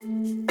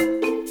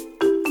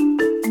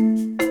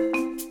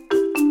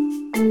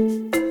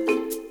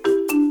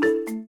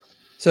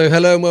So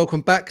hello and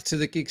welcome back to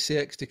the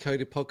GigCX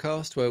Decoded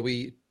podcast, where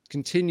we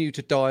continue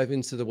to dive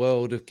into the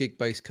world of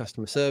gig-based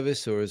customer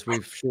service, or as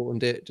we've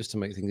shortened it, just to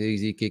make things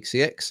easy,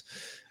 GigCX.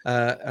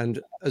 And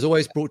as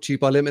always, brought to you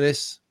by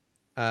Limitless.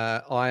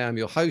 I am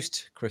your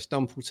host, Chris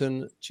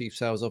Dumpleton, Chief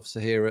Sales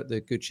Officer here at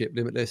the Good Ship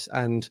Limitless.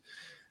 And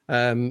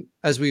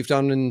as we've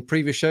done in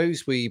previous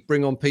shows, we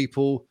bring on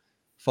people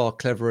far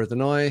cleverer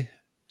than I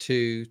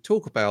to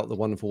talk about the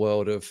wonderful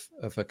world of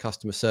a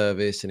customer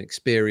service and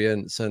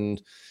experience,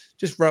 and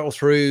just rattle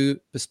through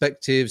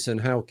perspectives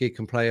and how gig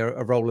can play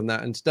a role in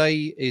that. And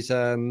today is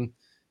a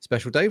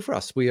special day for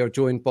us. We are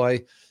joined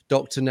by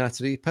Dr.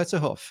 Natalie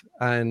Petouhoff.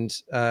 And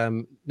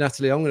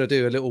Natalie, I'm going to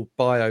do a little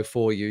bio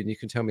for you, and you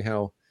can tell me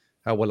how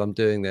well I'm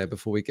doing there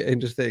before we get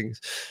into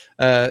things.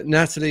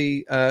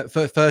 Natalie,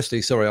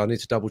 firstly, sorry, I need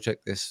to double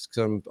check this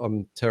because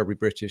I'm terribly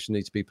British and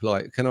need to be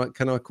polite. Can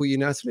I call you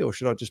Natalie, or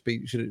should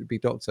it be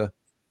Doctor?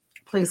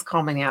 Please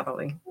call me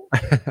Natalie.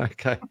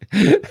 Okay.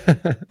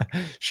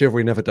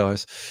 Chivalry never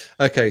dies.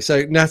 Okay,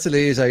 so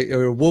Natalie is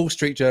a Wall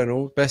Street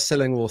Journal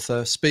best-selling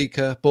author,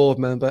 speaker, board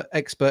member,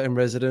 expert in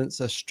residence,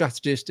 a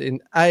strategist in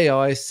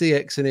AI,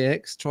 CX and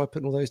EX. Try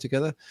putting all those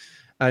together.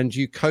 And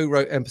you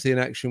co-wrote Empathy in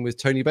Action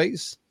with Tony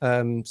Bates,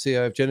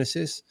 CEO of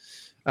Genesis,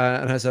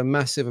 and has a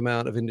massive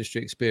amount of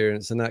industry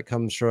experience. And that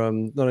comes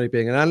from not only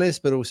being an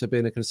analyst, but also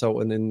being a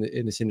consultant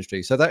in this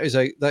industry. So that is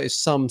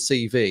some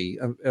CV.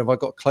 Have I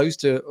got close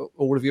to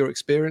all of your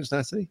experience,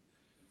 Natalie?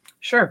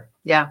 Sure.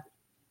 Yeah.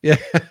 Yeah.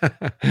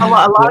 a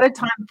lot of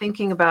time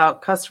thinking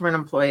about customer and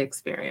employee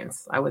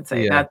experience. I would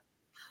say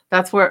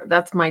that's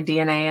my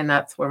DNA, and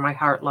that's where my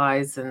heart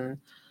lies. And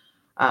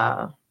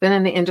been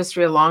in the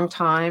industry a long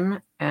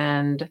time,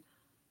 and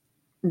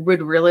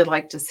would really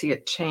like to see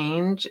it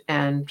change.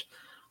 And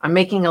I'm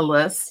making a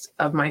list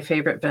of my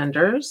favorite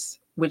vendors,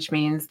 which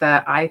means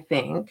that I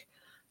think,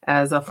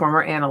 as a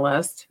former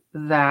analyst,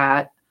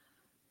 that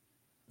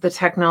the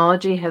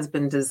technology has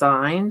been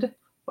designed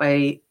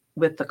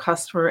with the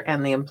customer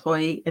and the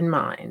employee in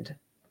mind.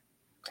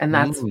 And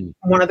that's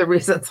one of the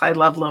reasons I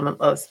love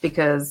Limitless,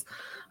 because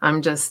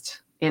I'm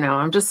just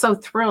so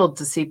thrilled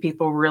to see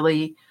people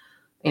really,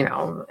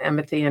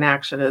 empathy in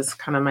action is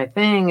kind of my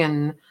thing,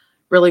 and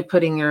really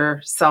putting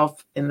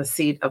yourself in the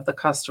seat of the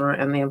customer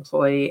and the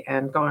employee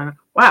and going,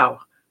 wow,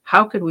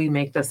 how could we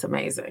make this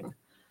amazing?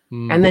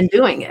 And then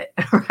doing it,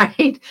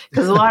 right?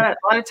 Because a lot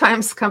of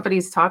times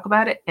companies talk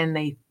about it and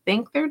they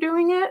think they're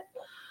doing it,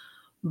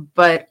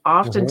 but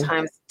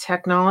oftentimes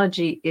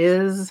technology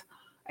is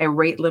a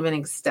rate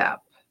limiting step.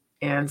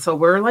 And so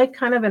we're like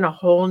kind of in a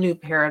whole new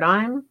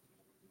paradigm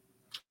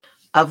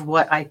of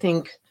what I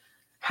think,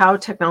 how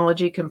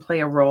technology can play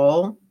a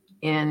role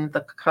in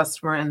the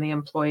customer and the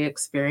employee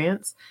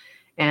experience.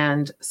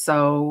 And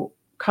so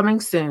coming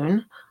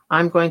soon,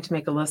 I'm going to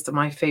make a list of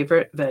my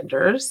favorite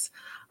vendors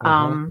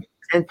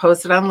and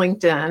post it on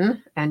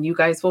LinkedIn, and you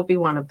guys will be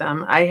one of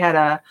them. I had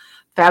a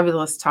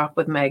fabulous talk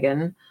with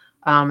Megan,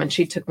 and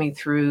she took me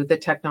through the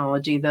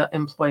technology, the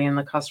employee, and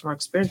the customer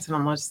experience. And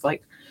I'm just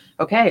like,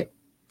 okay,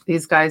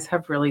 these guys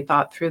have really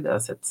thought through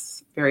this.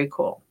 It's very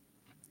cool.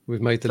 We've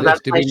made the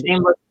list. That's my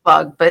shameless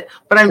plug, but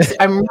I'm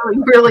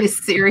really, really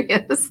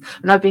serious.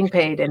 I'm not being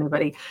paid.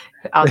 Anybody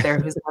out there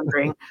who's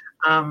wondering.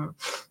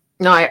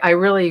 No, I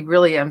really,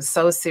 really am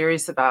so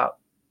serious about,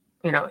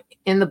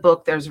 in the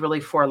book, there's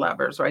really 4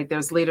 levers, right?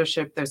 There's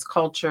leadership, there's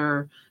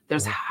culture,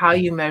 there's how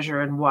you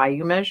measure and why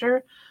you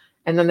measure,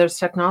 and then there's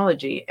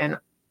technology. And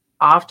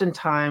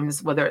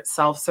oftentimes, whether it's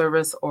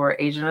self-service or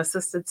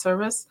agent-assisted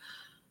service,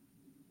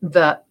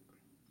 the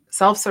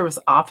self-service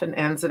often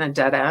ends in a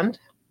dead end.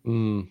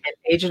 And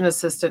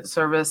agent-assisted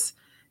service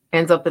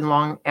ends up in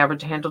long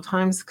average handle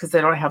times because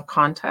they don't have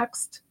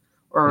context,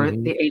 or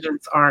the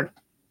agents aren't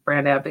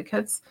brand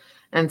advocates.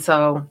 And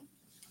so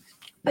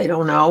they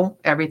don't know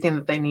everything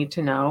that they need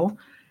to know.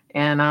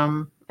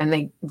 And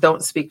they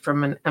don't speak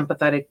from an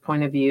empathetic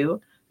point of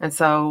view. And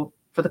so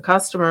for the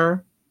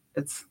customer,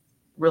 it's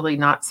really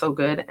not so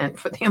good. And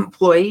for the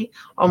employee,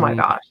 oh my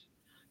gosh,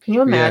 can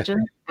you imagine?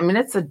 Yeah. I mean,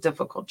 it's a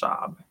difficult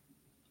job.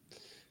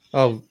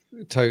 Oh,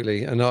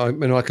 totally. And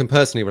I can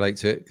personally relate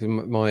to it.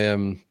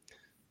 My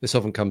this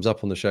often comes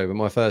up on the show, but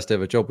my first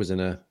ever job was in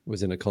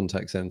a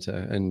contact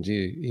center, and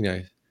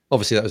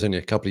obviously that was only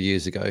a couple of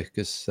years ago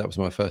because that was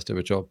my first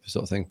ever job,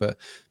 sort of thing. But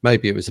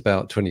maybe it was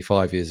about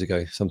 25 years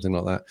ago, something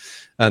like that.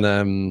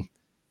 And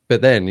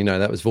but then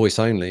that was voice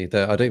only. I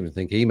don't even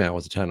think email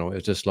was a channel. It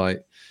was just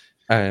like,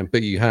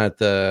 but you had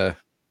the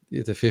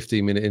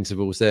 15-minute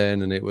intervals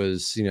then, and it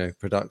was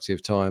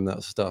productive time,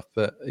 that stuff.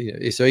 But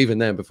so even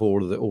then,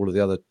 before all of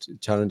the other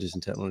challenges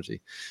in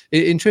technology,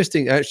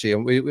 interesting actually.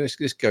 And let's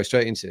just go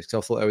straight into this,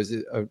 because I thought I was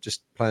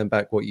just playing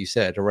back what you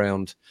said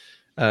around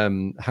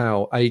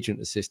how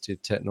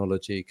agent-assisted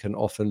technology can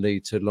often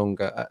lead to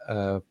longer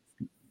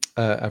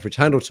average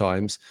handle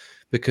times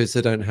because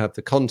they don't have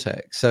the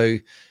context. So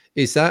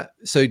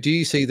do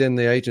you see then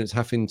the agents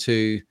having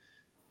to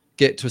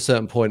get to a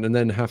certain point and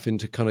then having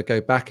to kind of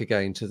go back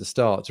again to the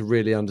start to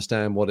really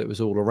understand what it was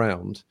all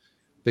around?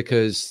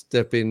 because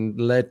they've been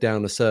led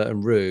down a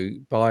certain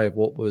route by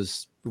what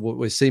was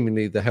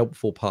seemingly the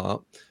helpful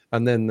part,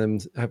 and then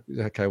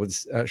okay, well,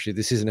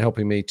 this isn't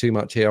helping me too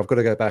much here. I've got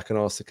to go back and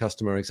ask the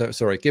customer.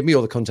 Sorry, give me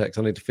all the context.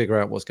 I need to figure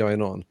out what's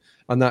going on,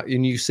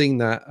 and you've seen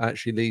that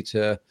actually lead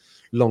to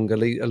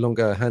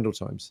longer handle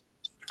times.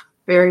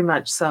 Very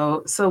much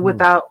so. So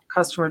without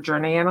customer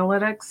journey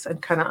analytics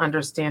and kind of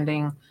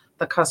understanding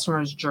the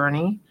customer's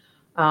journey,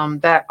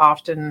 that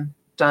often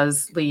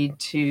does lead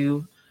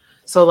to,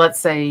 so let's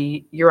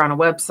say you're on a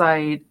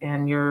website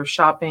and you're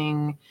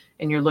shopping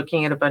and you're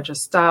looking at a bunch of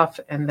stuff,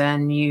 and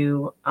then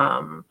you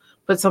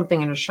put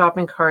something in a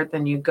shopping cart,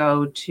 then you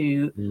go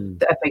to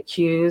the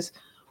FAQs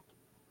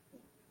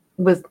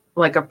with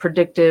like a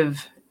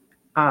predictive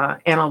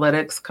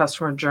analytics,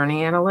 customer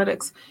journey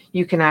analytics.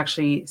 You can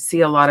actually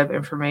see a lot of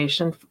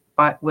information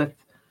with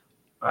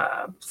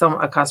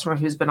a customer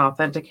who's been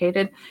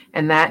authenticated,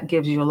 and that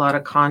gives you a lot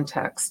of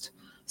context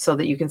so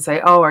that you can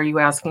say, oh, are you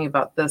asking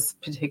about this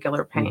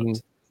particular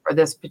paint or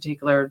this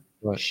particular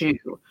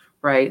shoe,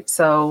 right?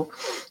 So,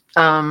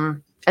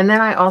 and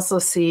then I also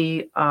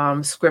see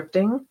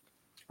scripting,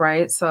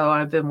 right? So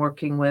I've been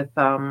working with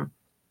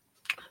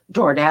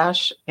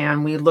DoorDash,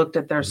 and we looked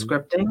at their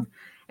scripting,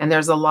 and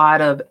there's a lot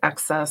of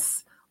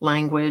excess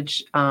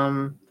language,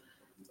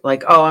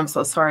 like, oh, I'm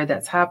so sorry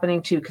that's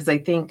happening to you, because I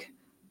think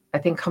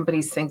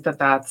companies think that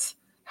that's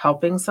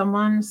helping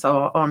someone.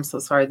 So, oh, I'm so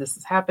sorry this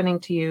is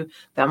happening to you.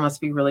 That must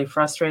be really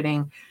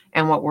frustrating.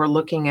 And what we're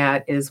looking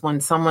at is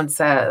when someone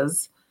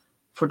says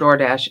for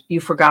DoorDash, you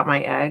forgot my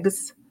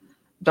eggs,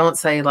 don't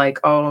say like,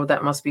 oh,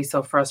 that must be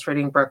so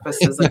frustrating.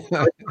 Breakfast is a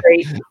really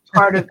great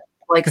part of,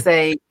 like,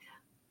 say,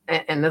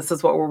 and this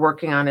is what we're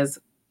working on is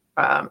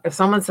if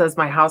someone says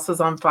my house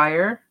is on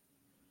fire,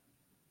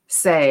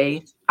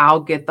 say, I'll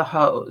get the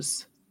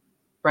hose,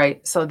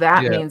 right? So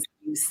that means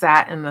you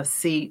sat in the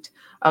seat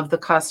of the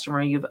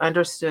customer. You've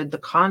understood the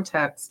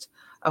context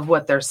of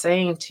what they're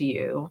saying to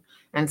you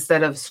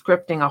instead of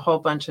scripting a whole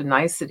bunch of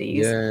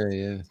niceties.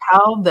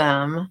 Tell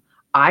them,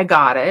 I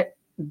got it,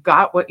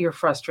 got what you're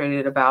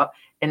frustrated about,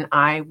 and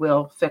I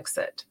will fix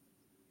it.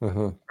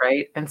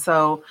 Right. And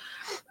so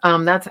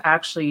that's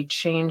actually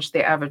changed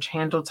the average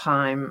handle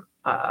time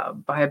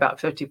by about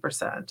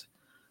 50%.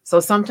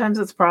 So sometimes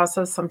it's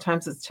process,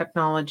 sometimes it's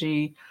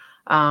technology.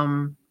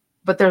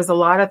 But there's a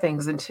lot of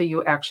things until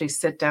you actually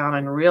sit down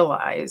and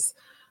realize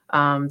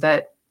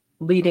that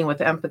leading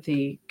with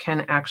empathy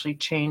can actually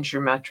change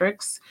your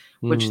metrics,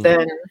 which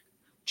then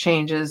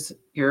changes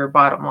your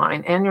bottom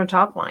line and your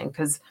top line.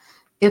 Because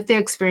if the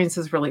experience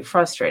is really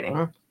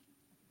frustrating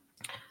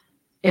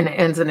and it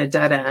ends in a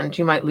dead end,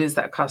 you might lose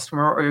that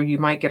customer, or you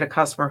might get a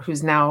customer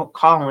who's now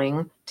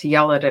calling to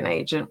yell at an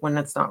agent when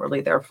it's not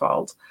really their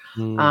fault.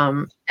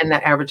 And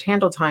that average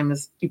handle time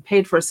is, you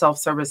paid for a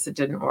self-service that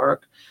didn't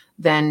work,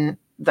 then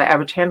the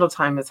average handle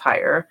time is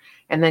higher,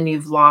 and then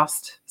you've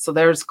lost, so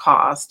there's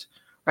cost,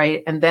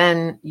 right? And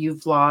then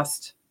you've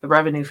lost the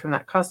revenue from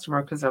that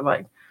customer because they're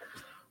like,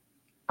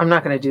 I'm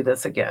not going to do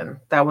this again.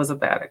 That was a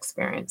bad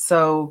experience.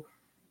 So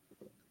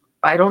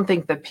I don't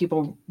think that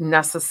people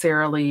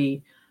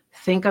necessarily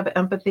think of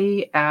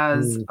empathy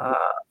as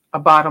a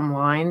bottom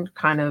line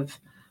kind of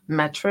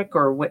metric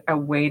or a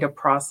way to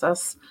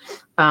process,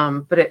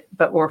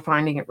 but we're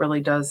finding it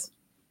really does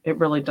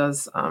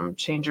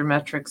change your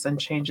metrics and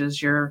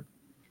changes your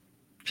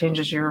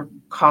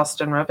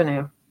cost and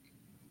revenue.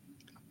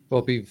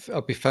 Well,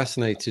 I'll be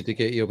fascinated to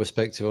get your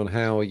perspective on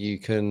how you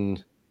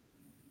can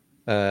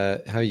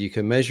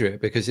measure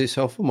it, because it's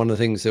often one of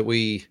the things that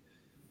we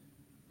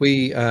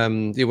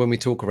when we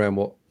talk around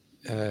what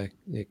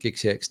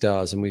GigCX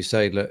does, and we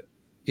say, look,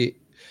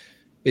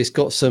 it's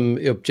got some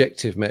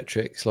objective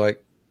metrics,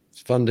 like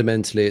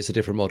fundamentally it's a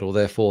different model,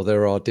 therefore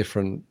there are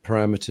different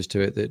parameters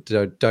to it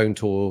that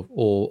don't or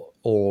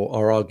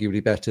are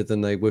arguably better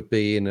than they would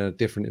be in a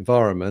different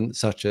environment,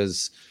 such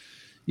as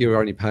you're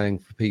only paying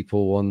for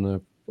people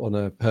on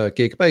a per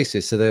gig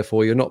basis, so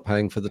therefore you're not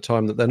paying for the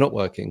time that they're not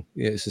working.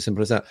 It's as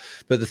simple as that.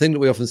 But the thing that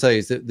we often say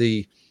is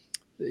that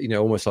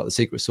almost like the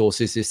secret sauce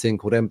is this thing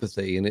called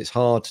empathy, and it's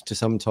hard to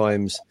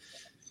sometimes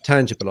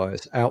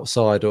tangibilize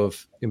outside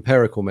of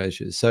empirical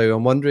measures. So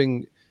I'm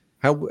wondering,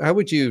 how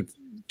would you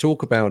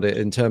talk about it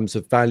in terms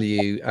of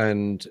value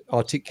and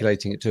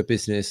articulating it to a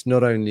business?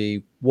 Not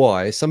only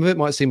why, some of it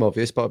might seem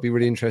obvious, but I'd be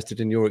really interested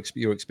in your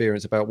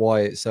experience about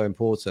why it's so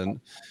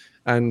important,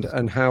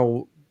 and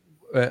how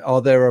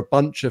are there a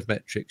bunch of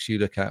metrics you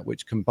look at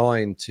which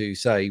combine to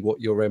say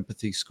what your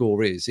empathy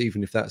score is,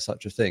 even if that's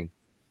such a thing?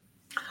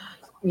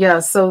 Yeah,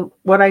 so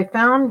what I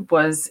found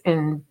was,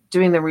 in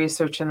doing the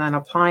research and then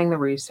applying the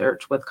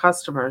research with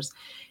customers,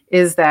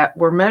 is that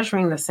we're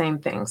measuring the same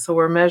thing. So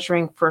we're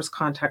measuring first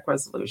contact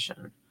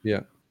resolution. Yeah.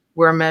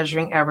 We're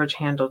measuring average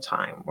handle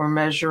time. We're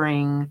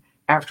measuring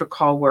after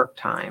call work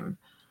time.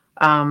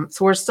 So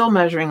we're still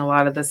measuring a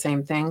lot of the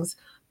same things,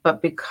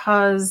 but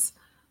because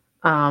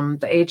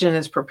the agent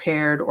is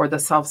prepared or the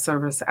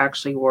self-service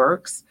actually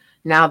works,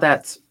 now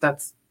that's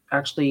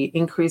actually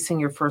increasing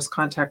your first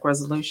contact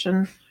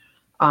resolution.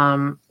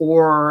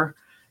 Or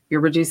you're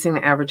reducing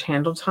the average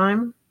handle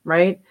time,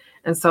 right?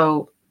 And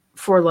so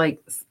for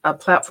like a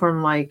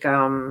platform like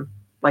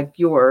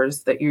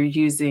yours that you're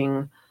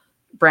using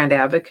brand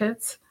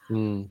advocates,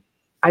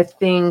 I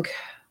think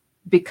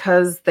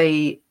because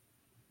the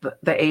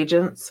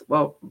agents,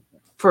 well,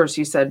 first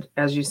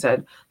as you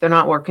said, they're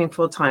not working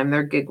full time,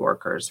 they're gig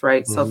workers,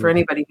 right? So for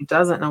anybody who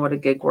doesn't know what a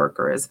gig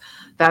worker is,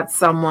 that's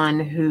someone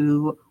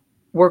who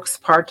works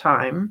part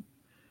time,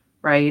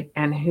 right?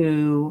 And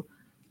who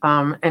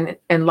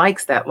and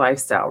likes that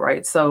lifestyle,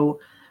 right? So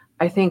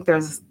I think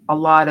there's a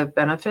lot of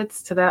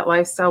benefits to that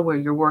lifestyle where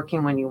you're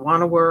working when you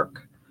want to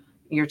work,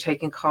 you're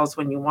taking calls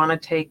when you want to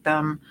take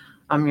them.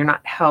 You're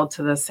not held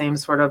to the same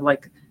sort of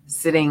like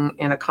sitting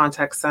in a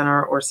contact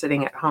center or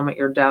sitting at home at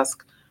your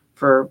desk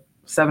for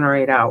 7 or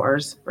 8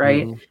 hours,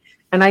 right?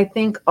 And I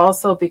think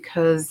also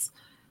because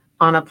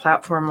on a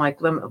platform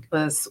like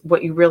Limitless,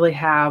 what you really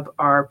have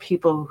are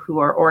people who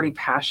are already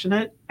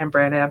passionate and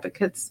brand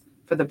advocates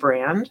for the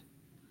brand.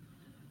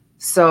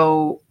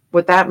 So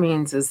what that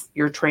means is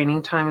your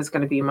training time is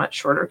going to be much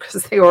shorter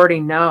because they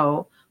already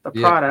know the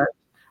product,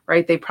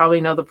 right? They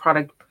probably know the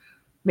product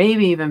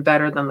maybe even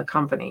better than the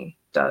company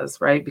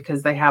does, right?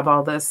 Because they have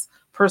all this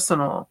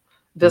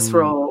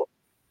visceral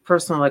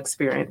personal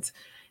experience.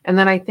 And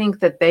then I think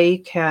that they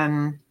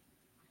can,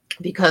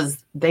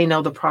 because they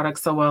know the product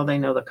so well, they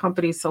know the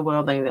company so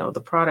well, they know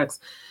the products.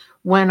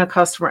 When a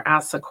customer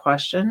asks a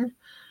question,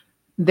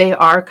 they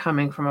are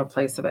coming from a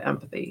place of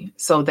empathy.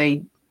 So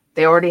they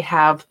already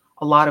have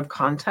a lot of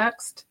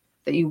context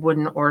that you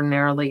wouldn't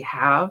ordinarily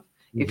have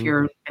if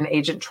you're an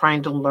agent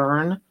trying to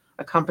learn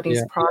a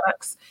company's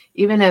products.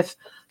 Even if,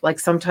 like,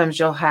 sometimes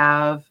you'll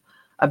have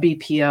a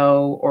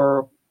BPO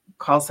or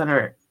call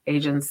center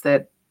agents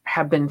that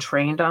have been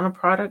trained on a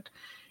product.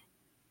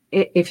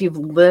 If you've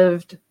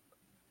lived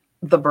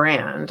the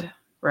brand,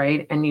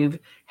 right, and you've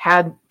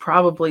had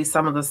probably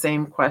some of the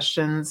same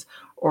questions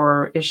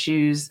or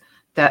issues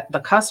that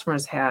the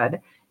customers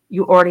had,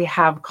 you already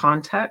have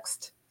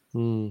context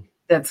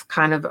that's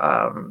kind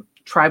of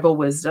tribal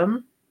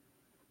wisdom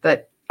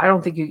that I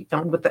don't think you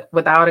don't,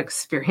 without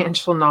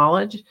experiential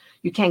knowledge,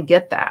 you can't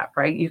get that,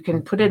 right? You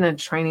can put it in a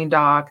training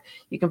doc,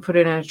 you can put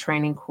it in a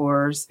training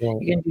course, you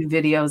can do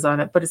videos on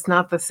it, but it's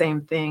not the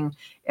same thing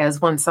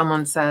as when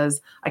someone says,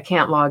 I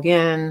can't log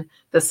in,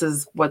 this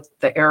is what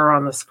the error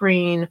on the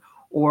screen,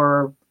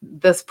 or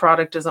this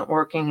product isn't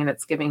working and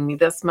it's giving me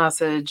this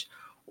message,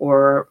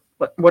 or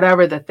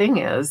whatever the thing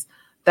is.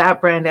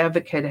 That brand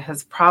advocate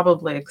has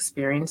probably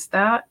experienced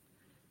that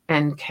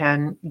and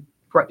can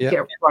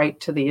get right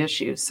to the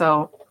issue.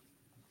 So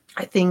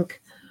I think,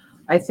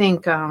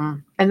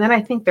 and then I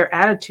think their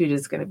attitude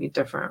is going to be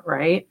different,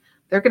 right?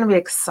 They're going to be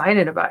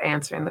excited about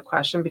answering the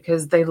question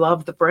because they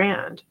love the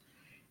brand.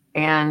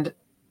 And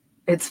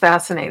it's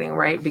fascinating,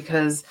 right?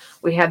 Because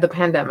we had the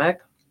pandemic.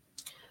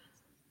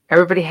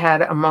 Everybody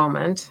had a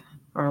moment,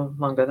 or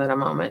longer than a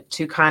moment,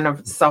 to kind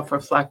of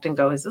self-reflect and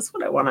go, is this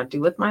what I want to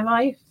do with my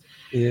life?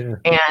 Yeah.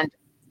 And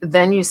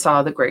then you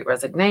saw the Great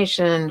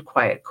Resignation,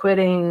 quiet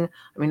quitting.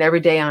 I mean, every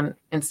day on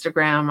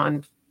Instagram,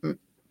 on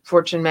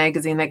Fortune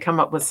magazine, they come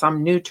up with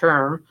some new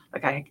term.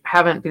 Like, I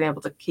haven't been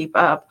able to keep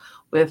up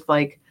with,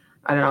 like,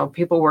 I don't know,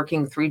 people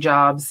working 3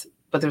 jobs,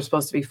 but they're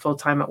supposed to be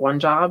full-time at one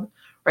job,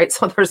 right?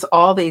 So there's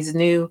all these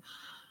new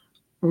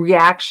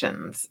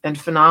reactions and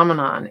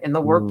phenomenon in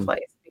the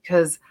workplace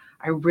because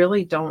I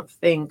really don't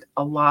think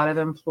a lot of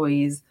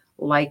employees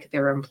like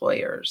their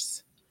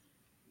employers.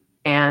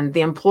 And the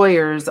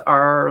employers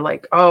are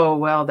like, oh,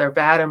 well, they're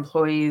bad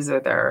employees, or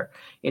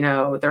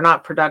they're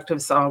not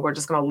productive, so we're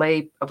just going to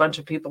lay a bunch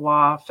of people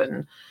off.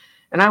 And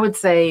I would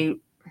say,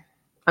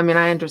 I mean,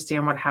 I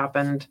understand what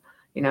happened.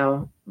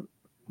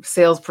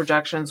 Sales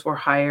projections were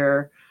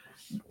higher.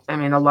 I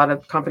mean, a lot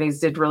of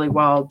companies did really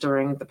well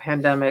during the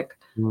pandemic.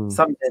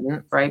 Some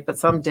didn't, right? But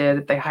some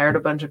did. They hired a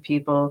bunch of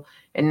people,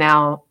 and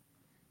now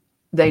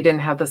they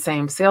didn't have the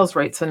same sales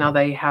rate. So now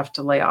they have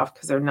to lay off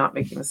because they're not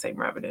making the same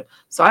revenue.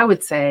 So I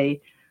would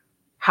say,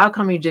 how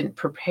come you didn't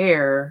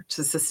prepare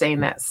to sustain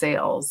that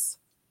sales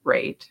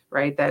rate,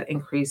 right? That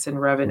increase in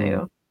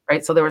revenue,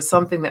 right? So there was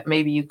something that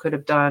maybe you could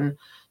have done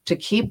to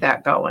keep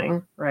that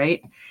going,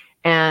 right?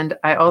 And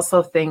I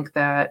also think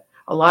that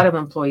a lot of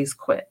employees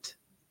quit,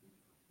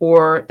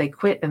 or they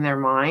quit in their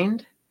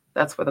mind.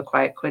 That's where the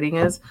quiet quitting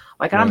is.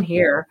 Like, I'm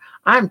here.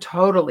 I'm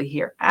totally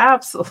here.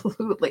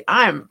 Absolutely.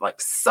 I'm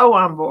like so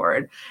on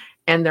board.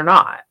 And they're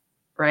not,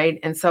 right?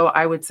 And so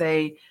I would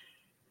say,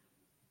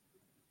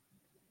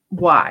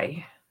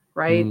 why,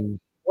 right?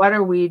 What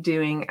are we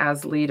doing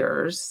as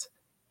leaders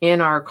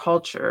in our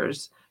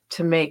cultures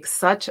to make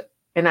such,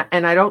 and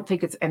I don't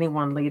think it's any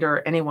one leader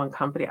or any one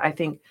company. I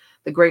think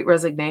the Great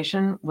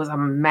Resignation was a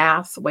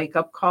mass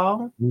wake-up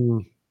call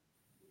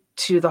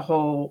to the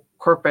whole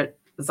corporate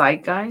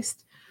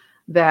zeitgeist,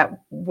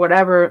 that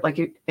whatever, like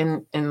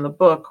in the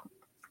book,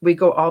 we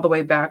go all the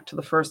way back to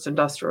the first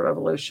industrial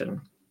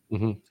revolution.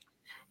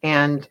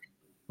 And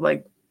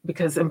like,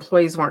 because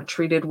employees weren't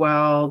treated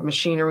well,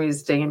 machinery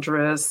is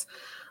dangerous.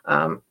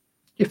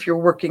 If you're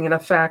working in a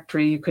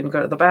factory, you couldn't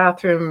go to the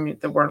bathroom.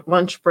 There weren't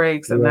lunch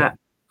breaks, and that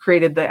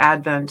created the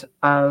advent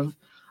of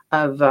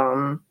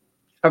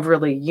of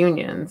really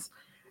unions.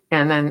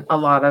 And then a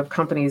lot of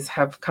companies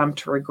have come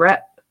to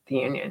regret the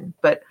union.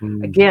 But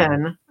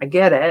again, I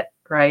get it,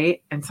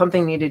 right? And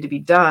something needed to be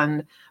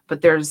done,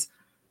 but there's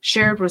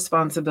shared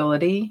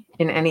responsibility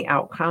in any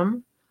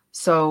outcome.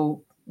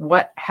 So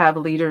what have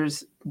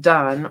leaders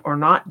done or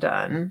not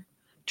done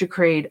to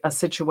create a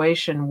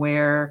situation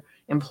where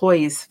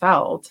employees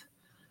felt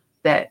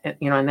that,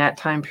 you know, in that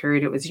time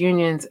period it was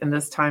unions, in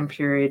this time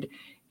period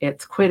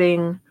it's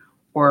quitting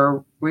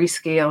or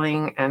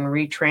rescaling and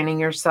retraining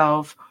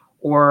yourself,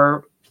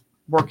 or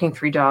working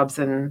 3 jobs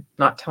and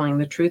not telling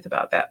the truth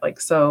about that. Like,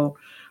 so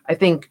I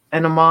think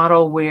in a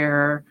model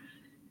where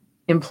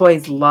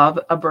employees love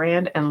a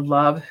brand and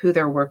love who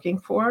they're working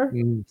for,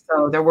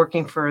 so they're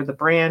working for the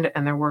brand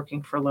and they're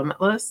working for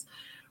Limitless,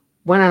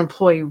 when an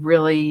employee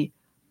really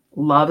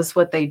loves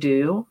what they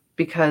do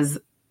because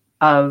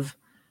of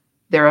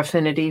their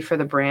affinity for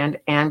the brand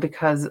and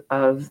because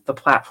of the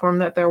platform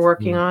that they're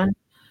working on,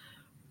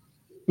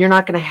 you're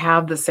not going to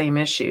have the same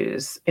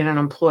issues in an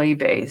employee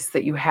base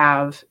that you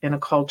have in a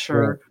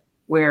culture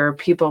where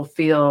people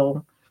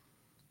feel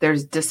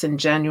there's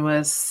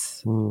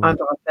disingenuous,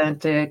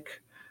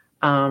 unauthentic,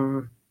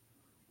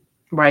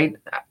 right?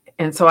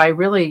 And so I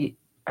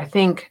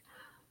think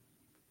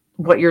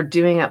what you're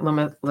doing at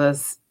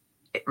Limitless,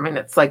 I mean,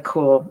 it's like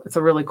cool. It's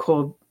a really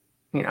cool,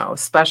 you know,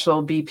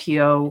 special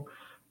BPO.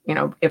 You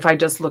know, if I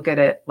just look at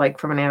it like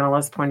from an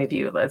analyst point of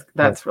view,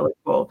 that's really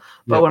cool.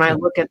 But when I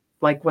look at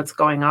like what's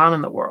going on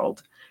in the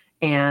world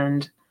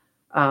and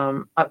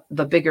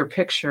the bigger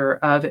picture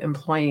of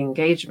employee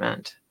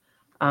engagement,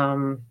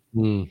 and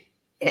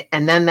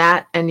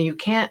then you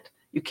can't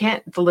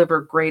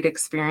deliver great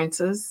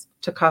experiences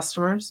to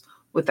customers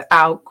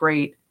without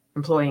great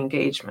employee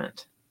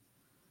engagement.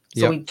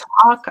 So we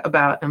talk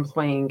about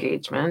employee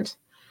engagement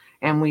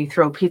and we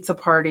throw pizza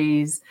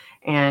parties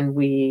and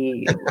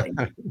we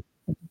like,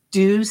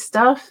 do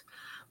stuff.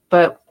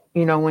 But,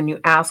 you know, when you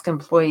ask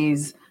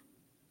employees,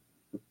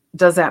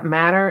 does that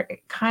matter?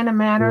 It kind of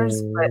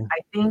matters. But I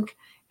think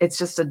it's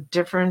just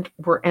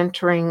we're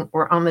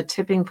on the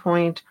tipping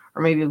point,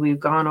 or maybe we've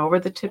gone over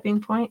the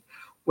tipping point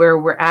where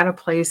we're at a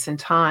place in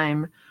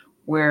time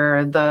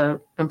where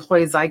the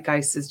employee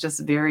zeitgeist is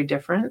just very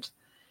different.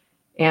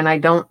 And I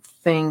don't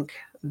think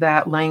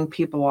that laying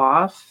people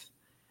off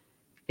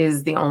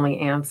is the only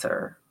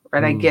answer,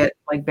 right? I get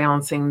like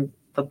balancing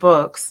the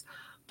books,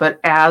 but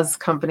as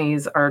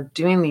companies are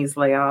doing these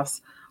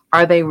layoffs,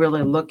 are they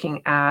really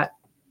looking at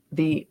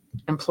the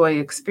employee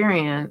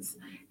experience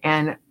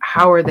and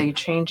how are they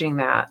changing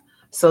that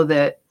so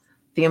that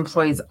the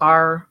employees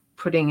are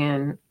putting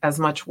in as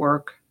much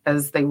work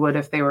as they would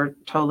if they were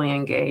totally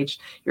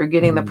engaged? You're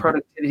getting the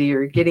productivity,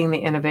 you're getting the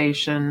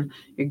innovation,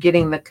 you're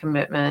getting the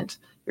commitment,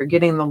 you're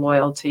getting the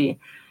loyalty.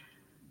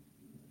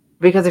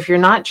 Because if you're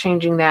not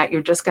changing that,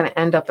 you're just going to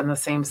end up in the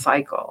same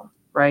cycle,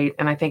 right?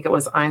 And I think it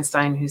was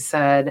Einstein who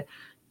said,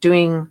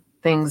 doing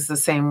things the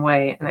same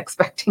way and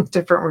expecting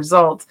different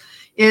results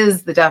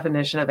is the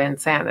definition of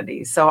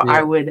insanity. So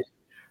I would,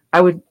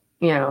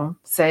 you know,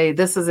 say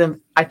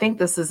I think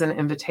this is an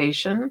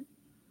invitation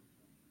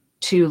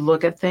to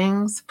look at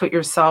things, put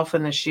yourself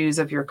in the shoes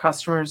of your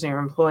customers and your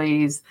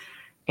employees,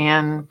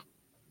 and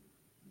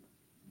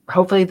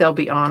hopefully they'll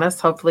be honest.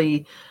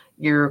 Hopefully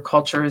your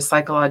culture is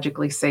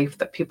psychologically safe,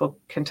 that people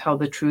can tell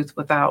the truth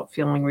without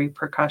feeling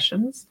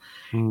repercussions,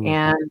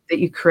 and that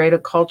you create a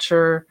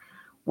culture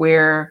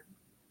where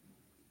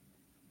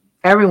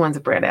everyone's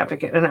a brand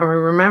advocate. And I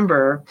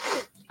remember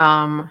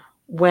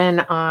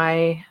when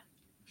I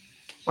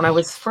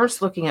was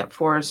first looking at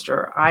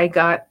Forrester,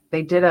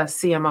 they did a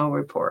CMO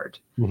report.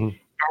 And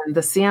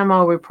the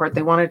CMO report,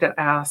 they wanted to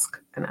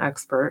ask an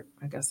expert,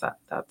 I guess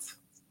that's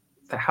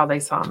how they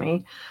saw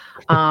me,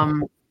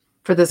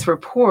 for this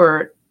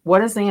report,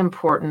 what is the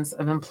importance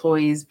of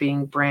employees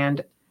being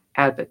brand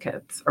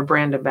advocates or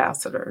brand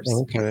ambassadors?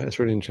 Okay, that's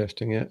really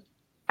interesting, yeah.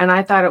 And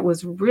I thought it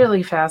was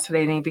really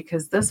fascinating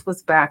because this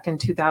was back in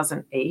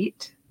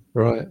 2008.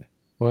 Right.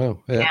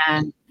 Wow.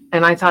 Yeah.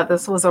 And I thought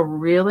this was a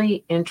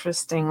really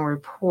interesting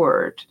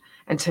report.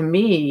 And to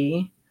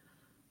me,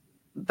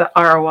 the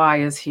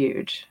ROI is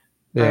huge,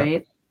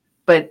 right?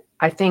 But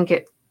I think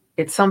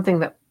it's something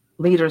that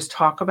leaders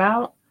talk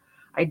about.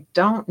 I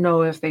don't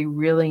know if they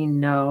really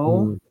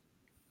know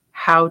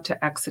how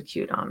to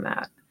execute on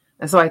that.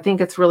 And so I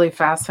think it's really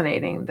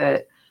fascinating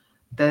that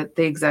the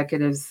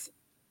executives,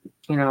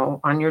 you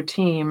know, on your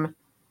team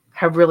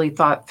have really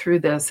thought through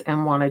this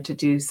and wanted to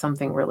do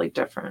something really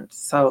different.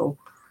 So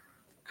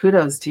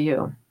kudos to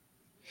you.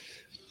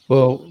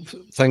 Well,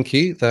 thank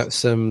you.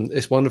 That's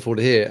it's wonderful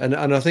to hear. And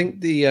I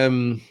think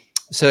the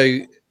so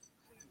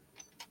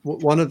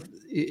one of,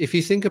 if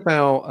you think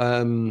about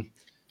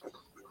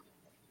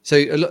so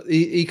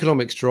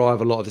economics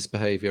drive a lot of this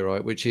behavior,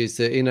 right? Which is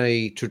that in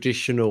a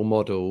traditional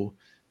model,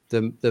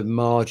 the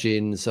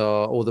margins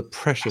are, or the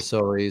pressure,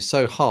 sorry, is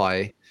so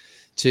high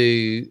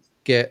to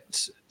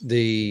get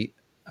the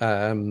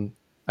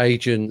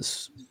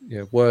agents, you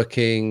know,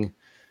 working,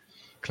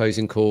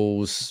 closing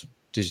calls,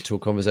 digital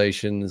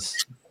conversations,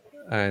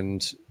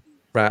 and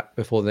wrap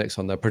before the next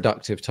one, the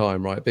productive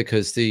time, right?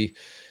 Because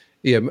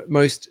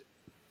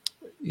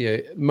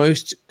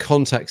most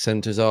contact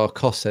centers are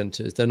cost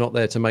centers. They're not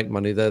there to make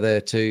money. They're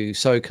there to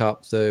soak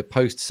up the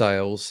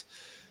post-sales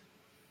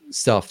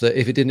stuff that,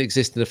 if it didn't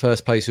exist in the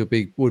first place, would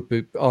be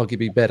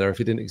arguably better if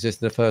it didn't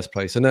exist in the first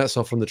place. And that's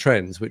often the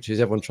trends, which is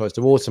everyone tries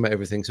to automate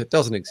everything so it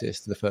doesn't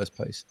exist in the first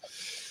place.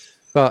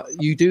 But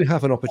you do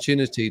have an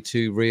opportunity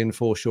to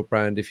reinforce your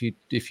brand if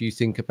you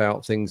think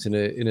about things in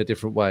a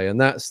different way,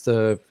 and that's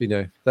the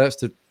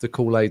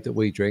Kool-Aid that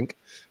we drink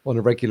on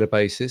a regular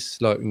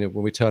basis. Like, when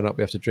we turn up,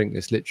 we have to drink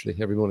this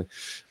literally every morning.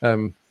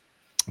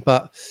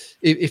 But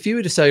if you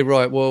were to say,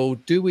 right, well,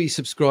 do we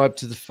subscribe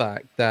to the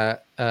fact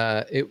that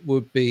it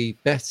would be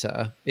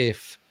better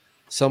if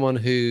someone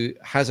who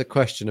has a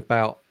question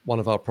about one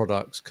of our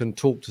products can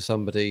talk to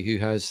somebody who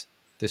has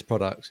this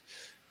product?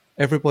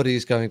 Everybody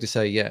is going to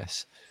say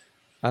yes.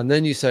 And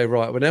then you say,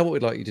 right, well, now what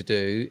we'd like you to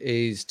do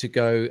is to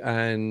go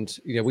and,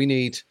 we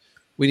need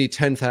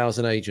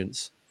 10,000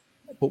 agents,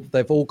 but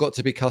they've all got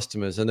to be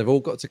customers and they've all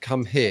got to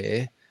come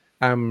here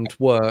and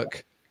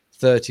work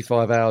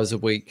 35 hours a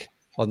week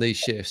on these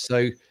shifts.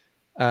 So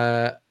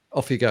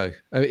off you go.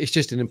 It's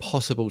just an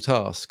impossible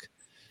task.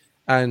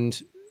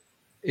 And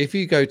if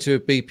you go to a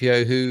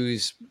BPO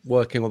who's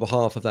working on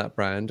behalf of that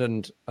brand,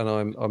 and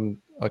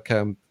I'm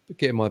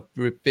getting my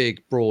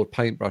big broad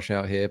paintbrush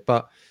out here,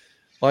 but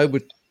I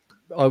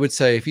would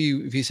say if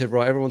you said,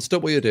 right, everyone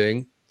stop what you're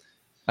doing,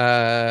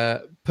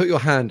 put your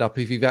hand up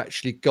if you've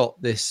actually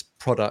got this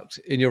product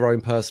in your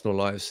own personal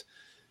lives.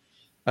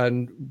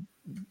 And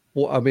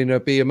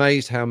I'd be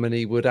amazed how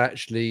many would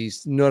actually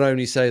not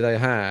only say they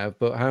have,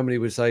 but how many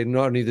would say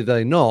not only do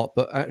they not,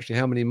 but actually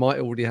how many might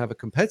already have a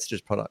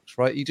competitor's product,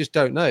 right? You just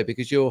don't know,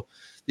 because the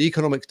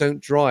economics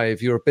don't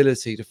drive your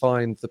ability to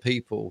find the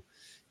people.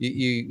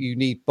 You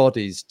need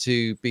bodies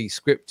to be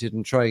scripted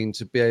and trained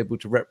to be able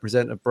to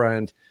represent a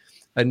brand.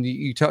 And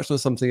you touched on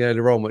something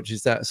earlier on, which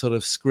is that sort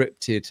of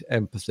scripted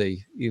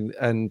empathy.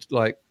 And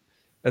like,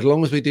 as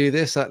long as we do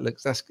this,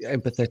 that's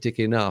empathetic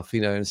enough,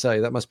 and say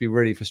that must be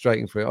really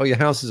frustrating for you. Oh, your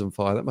house is on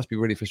fire. That must be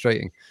really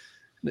frustrating.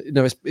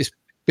 No, it's a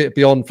bit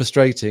beyond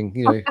frustrating.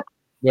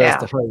 Where's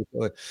the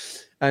hope?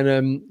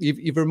 And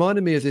you've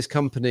reminded me of this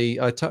company.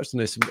 I touched on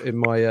this in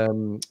my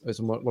it was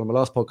on one of my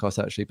last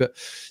podcasts, actually. But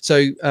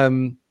so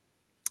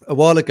quite a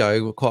while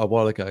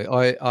ago,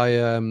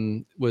 I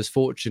was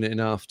fortunate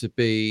enough to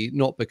be,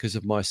 not because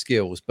of my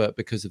skills, but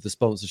because of the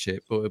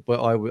sponsorship.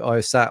 But I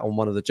sat on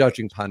one of the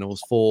judging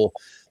panels for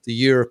the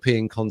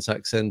European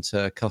Contact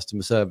Center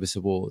Customer Service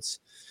Awards.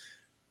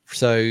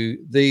 So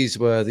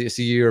it's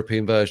the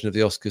European version of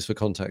the Oscars for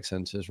contact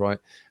centers, right?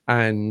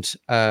 And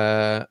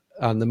the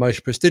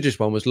most prestigious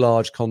one was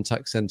Large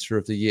Contact Center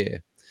of the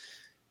Year.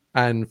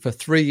 And for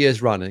 3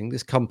 years running,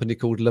 this company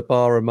called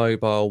Lebara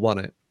Mobile won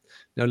it.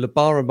 Now,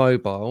 Lebara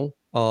Mobile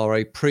are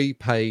a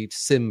prepaid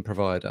SIM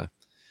provider.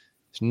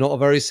 It's not a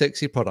very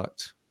sexy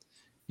product.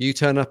 You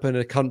turn up in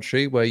a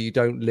country where you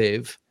don't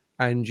live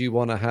and you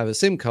want to have a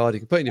SIM card you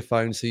can put in your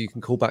phone so you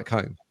can call back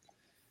home.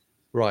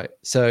 Right.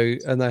 So,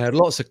 and they had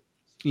loads of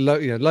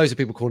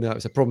people calling out.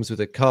 It's problems with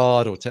their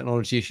card or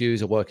technology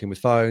issues or working with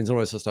phones, all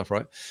that sort of stuff,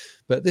 right?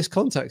 But this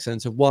contact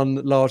center won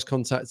Large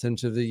Contact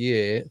Center of the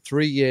Year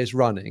 3 years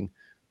running,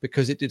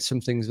 because it did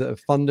some things that are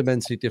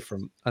fundamentally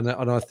different. And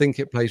I think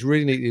it plays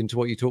really neatly into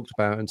what you talked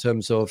about in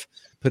terms of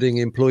putting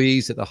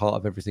employees at the heart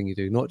of everything you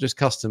do, not just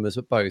customers,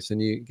 but both,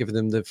 and you give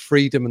them the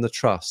freedom and the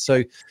trust.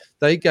 So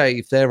they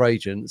gave their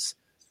agents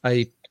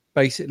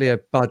basically a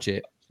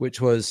budget, which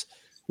was,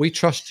 we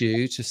trust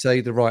you to say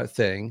the right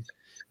thing.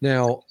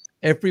 Now,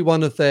 every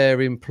one of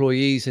their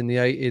employees in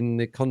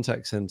the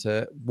contact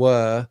center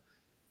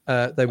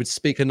they would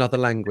speak another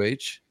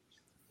language,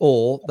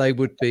 or they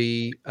would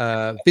be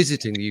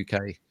visiting the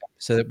UK.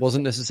 So it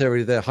wasn't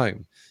necessarily their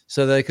home.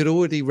 So they could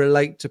already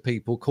relate to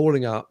people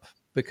calling up,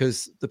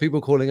 because the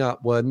people calling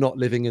up were not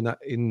living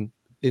in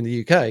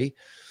the UK.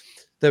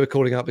 They were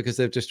calling up because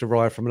they've just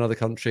arrived from another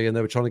country and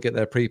they were trying to get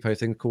their prepaid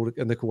thing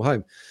and they call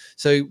home.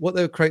 So what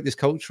they would create this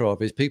culture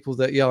of is people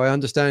that, I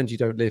understand you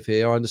don't live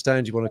here. I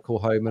understand you want to call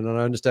home, and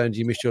I understand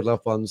you miss your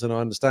loved ones, and I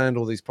understand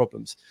all these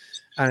problems.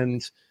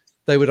 And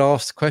they would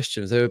ask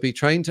questions. They would be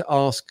trained to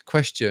ask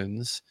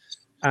questions.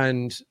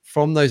 And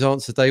from those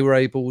answers, they were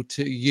able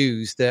to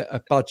use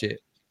a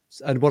budget.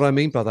 And what I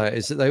mean by that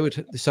is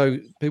that so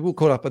people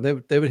call up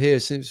and they would hear,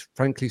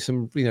 frankly,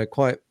 some,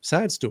 quite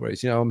sad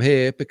stories. I'm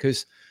here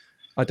because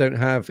I don't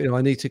have,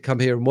 I need to come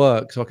here and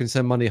work so I can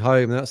send money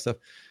home and that stuff.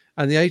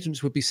 And the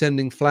agents would be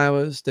sending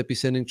flowers, they'd be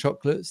sending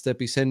chocolates, they'd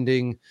be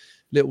sending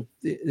little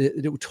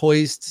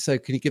toys to say,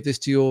 can you give this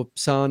to your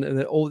son?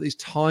 And all these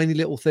tiny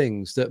little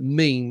things that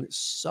mean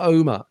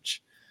so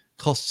much,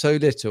 cost so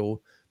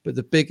little. But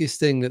the biggest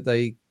thing that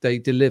they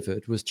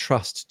delivered was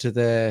trust to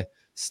their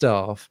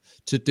staff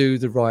to do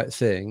the right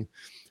thing.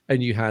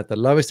 And you had the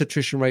lowest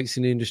attrition rates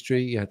in the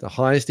industry. You had the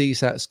highest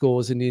ESAT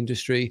scores in the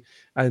industry,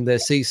 and their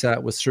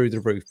CSAT was through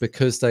the roof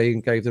because they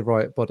gave the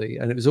right body.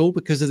 And it was all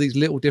because of these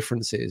little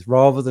differences,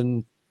 rather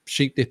than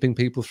sheep dipping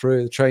people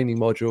through the training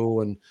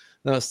module and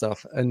that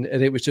stuff. And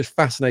it was just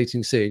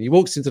fascinating seeing. You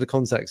walked into the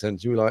contact center,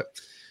 you were like,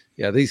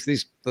 yeah, these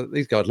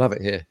guys love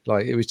it here.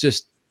 Like it was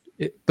just,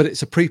 but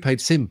it's a prepaid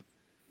SIM.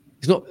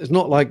 It's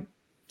not like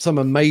some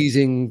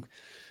amazing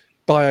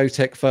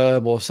biotech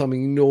firm or some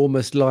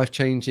enormous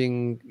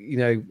life-changing,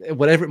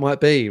 whatever it might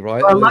be,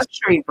 right? Or a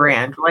luxury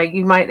brand, like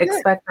you might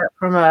expect that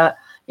from a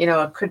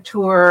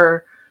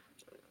couture,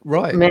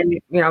 right?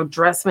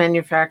 Dress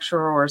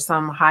manufacturer or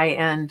some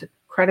high-end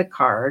credit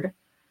card,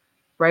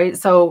 right?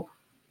 So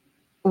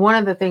one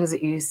of the things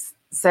that you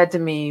said to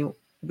me,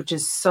 which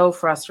is so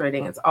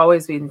frustrating, it's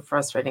always been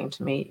frustrating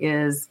to me,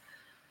 is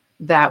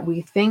that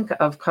we think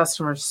of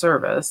customer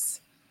service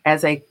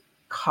as a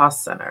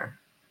cost center.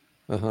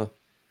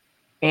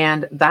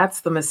 And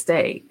that's the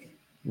mistake.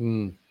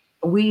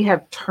 We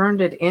have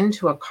turned it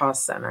into a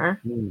cost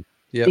center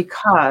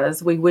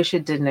because we wish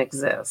it didn't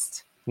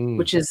exist,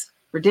 which is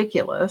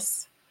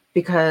ridiculous,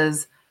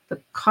 because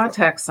the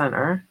contact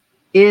center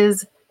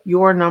is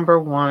your number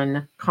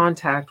one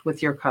contact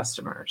with your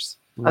customers,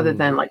 other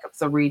than like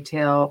it's a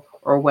retail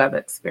or web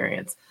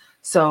experience.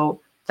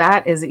 So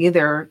that is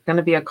either going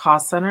to be a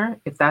cost center,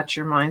 if that's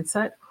your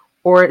mindset,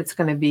 or it's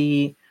going to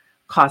be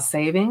cost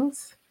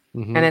savings,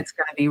 and it's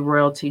going to be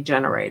royalty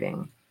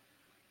generating.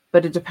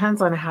 But it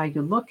depends on how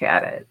you look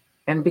at it.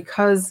 And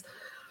because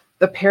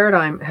the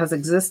paradigm has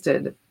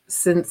existed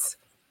since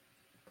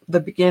the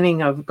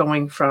beginning of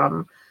going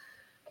from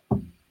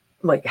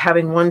like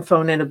having one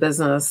phone in a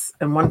business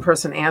and one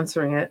person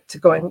answering it to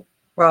going,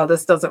 well,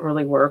 this doesn't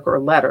really work, or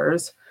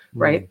letters,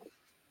 right?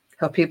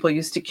 How people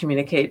used to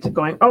communicate, to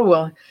going, oh,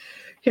 well,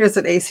 here's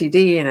an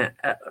ACD and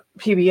a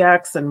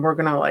PBX, and we're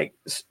going to like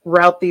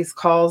route these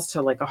calls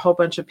to like a whole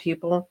bunch of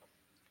people.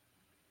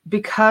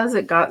 Because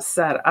it got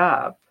set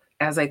up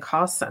as a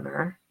cost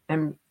center,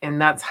 and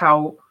that's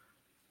how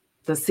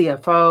the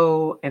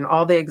CFO and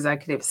all the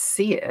executives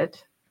see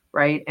it,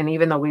 right? And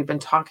even though we've been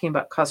talking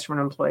about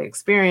customer and employee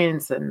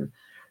experience and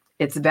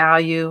its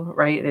value,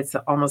 right? It's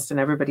almost in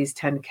everybody's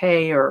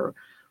 10K or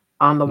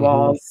on the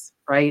walls,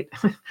 right?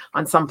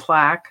 On some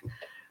plaque.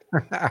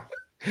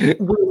 We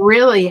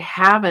really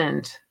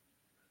haven't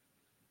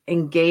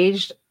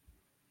engaged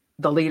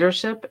the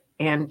leadership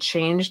and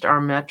changed our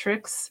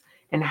metrics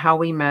and how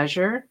we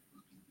measure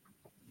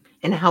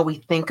and how we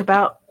think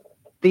about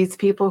these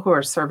people who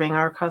are serving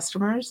our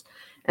customers.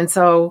 And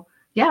so,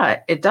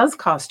 yeah, it does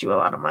cost you a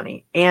lot of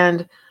money.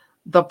 And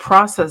the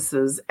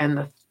processes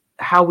and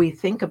how we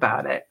think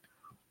about it,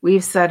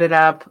 we've set it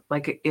up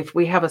like if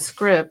we have a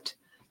script,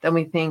 then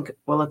we think,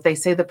 well, if they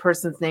say the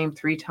person's name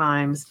 3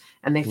 times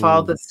and they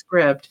follow the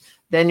script,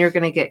 then you're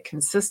going to get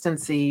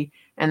consistency,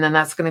 and then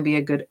that's going to be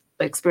a good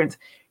experience.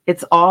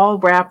 It's all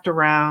wrapped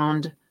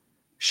around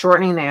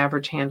shortening the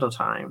average handle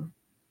time,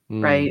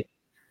 right?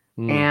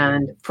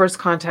 And first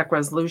contact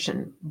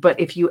resolution. But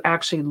if you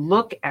actually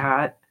look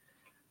at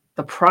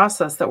the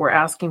process that we're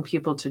asking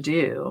people to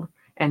do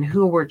and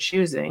who we're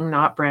choosing,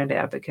 not brand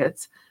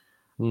advocates,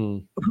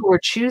 who we're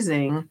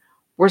choosing,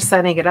 we're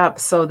setting it up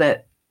so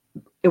that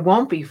it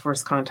won't be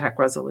first contact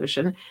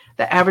resolution.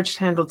 The average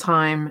handle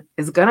time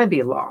is going to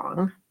be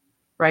long,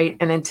 right?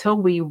 And until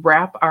we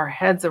wrap our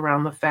heads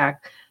around the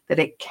fact that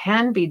it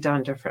can be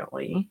done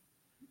differently,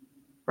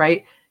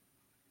 right?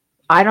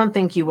 I don't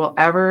think you will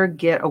ever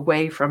get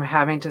away from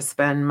having to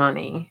spend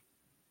money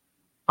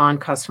on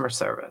customer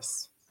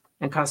service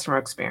and customer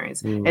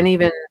experience. And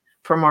even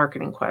for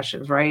marketing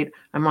questions, right?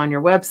 I'm on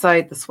your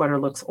website, the sweater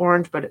looks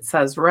orange, but it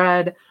says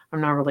red.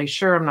 I'm not really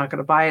sure. I'm not going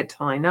to buy it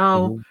till I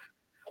know,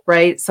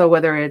 right? So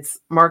whether it's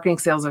marketing,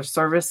 sales, or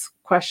service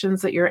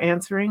questions that you're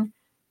answering,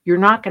 you're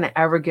not going to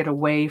ever get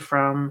away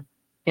from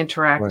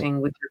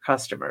interacting with your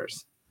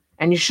customers.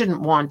 And you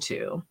shouldn't want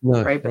to,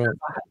 right? But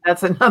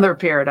that's another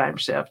paradigm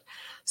shift.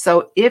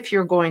 So if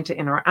you're going to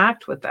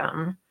interact with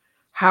them,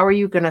 how are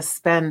you going to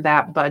spend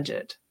that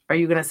budget? Are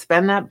you going to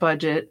spend that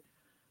budget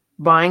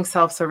buying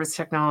self-service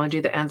technology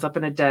that ends up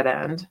in a dead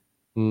end?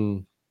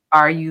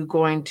 Are you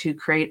going to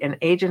create an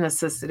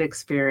agent-assisted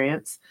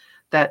experience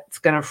that's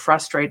going to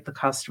frustrate the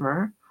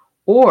customer?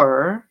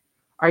 Or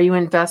are you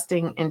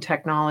investing in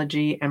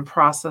technology and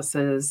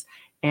processes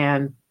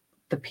and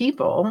the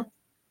people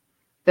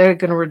that are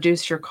going to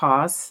reduce your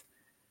costs,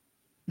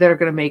 that are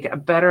going to make a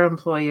better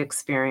employee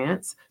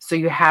experience so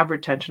you have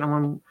retention? And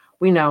when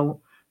we know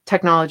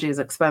technology is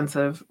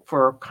expensive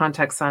for a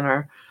contact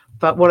center,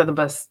 but one of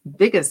the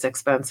biggest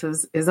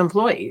expenses is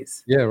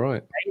employees. Yeah,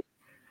 right.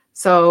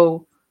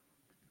 So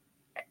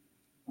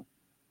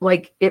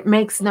like it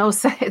makes no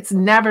sense. It's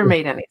never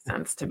made any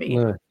sense to me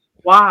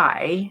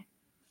why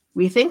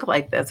we think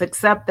like this,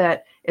 except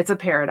that it's a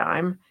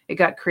paradigm. It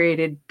got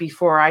created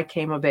before I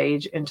came of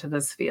age into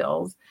this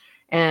field.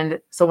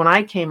 And so when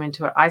I came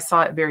into it, I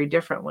saw it very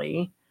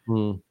differently.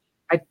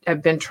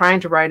 I've been trying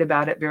to write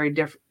about it very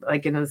different,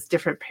 like in this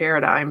different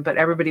paradigm, but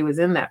everybody was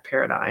in that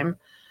paradigm.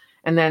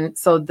 And then,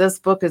 so this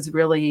book is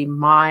really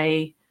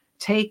my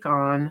take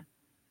on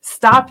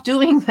stop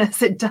doing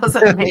this. It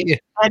doesn't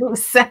make any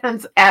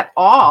sense at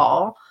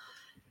all.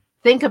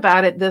 Think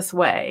about it this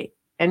way.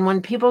 And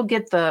when people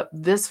get the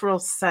visceral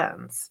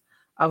sense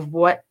of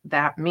what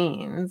that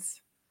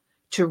means,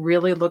 to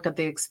really look at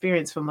the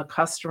experience from the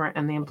customer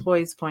and the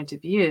employee's point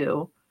of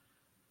view,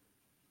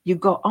 you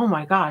go, oh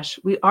my gosh,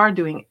 we are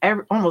doing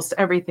almost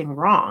everything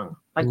wrong.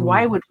 Like,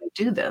 why would we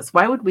do this?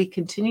 Why would we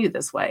continue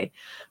this way?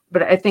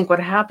 But I think what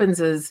happens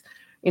is,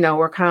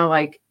 we're kind of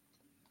like,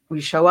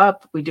 we show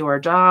up, we do our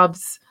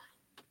jobs.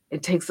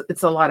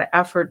 It's a lot of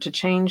effort to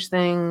change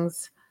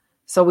things.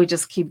 So we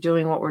just keep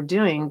doing what we're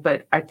doing.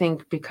 But I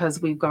think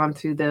because we've gone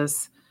through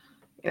this,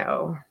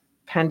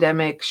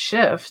 pandemic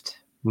shift,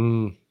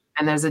 and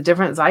there's a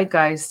different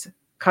zeitgeist,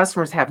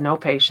 customers have no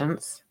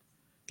patience,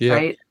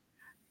 right?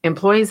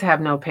 Employees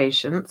have no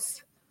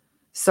patience.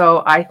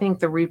 So I think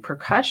the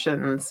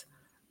repercussions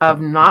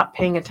of not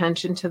paying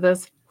attention to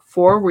this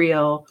for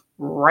real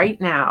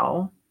right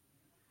now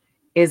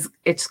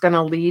it's going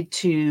to lead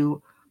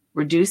to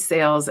reduced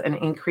sales and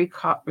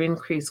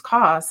increased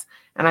costs.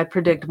 And I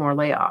predict more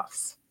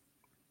layoffs.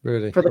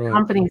 Really? For the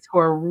companies who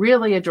are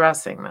really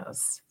addressing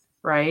this,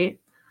 right?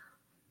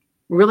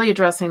 Really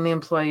addressing the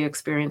employee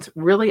experience,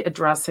 really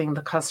addressing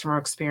the customer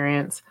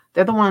experience.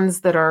 They're the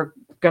ones that are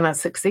going to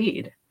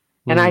succeed.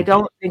 And I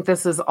don't think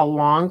this is a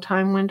long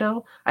time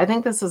window. I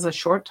think this is a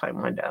short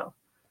time window.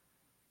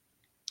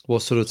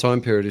 What sort of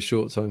time period is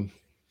short time?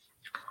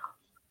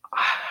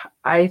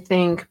 I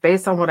think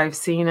based on what I've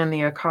seen in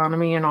the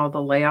economy and all the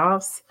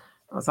layoffs,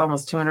 it's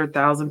almost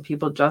 200,000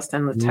 people just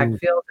in the tech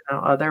field and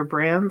other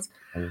brands.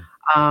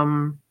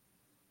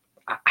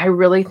 I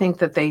really think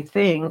that they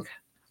think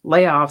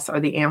layoffs are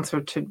the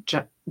answer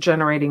to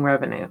generating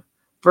revenue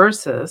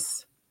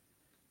versus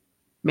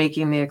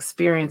making the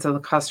experience of the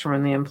customer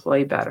and the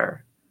employee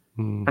better.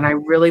 And I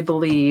really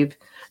believe,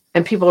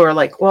 and people are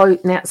like, well,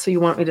 Nat, so you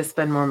want me to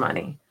spend more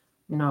money?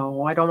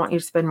 No, I don't want you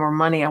to spend more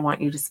money. I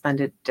want you to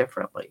spend it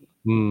differently.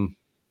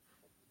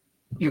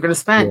 You're going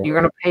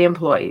to pay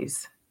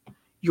employees.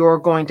 You're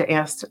going to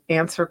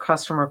answer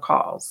customer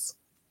calls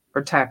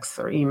or texts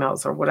or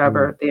emails or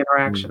whatever the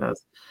interaction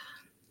is.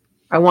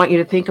 I want you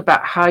to think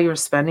about how you're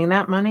spending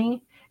that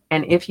money.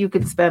 And if you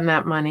could spend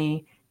that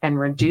money and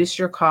reduce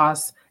your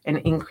costs and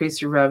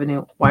increase your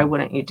revenue, why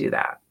wouldn't you do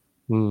that?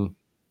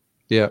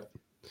 Yeah.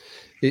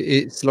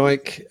 It's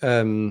like,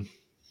 for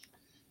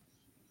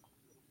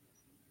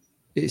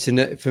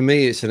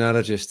me, it's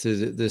analogous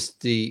to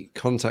the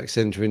contact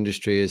center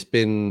industry has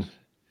been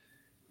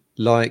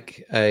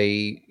like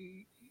a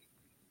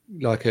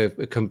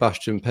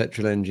combustion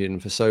petrol engine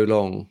for so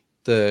long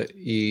that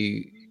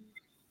you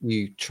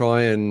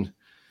try and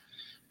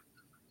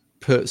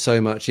put so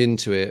much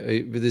into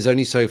it. There's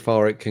only so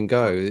far it can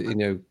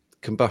go.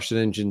 Combustion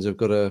engines have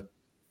got a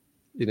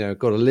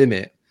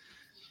limit,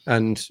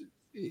 and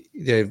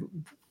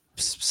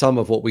some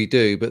of what we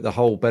do, but the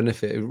whole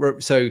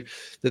benefit. So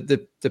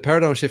the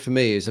paradigm shift for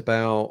me is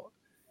about,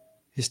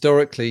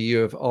 historically you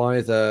have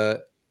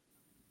either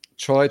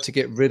tried to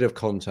get rid of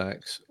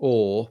contacts,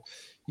 or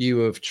you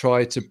have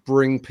tried to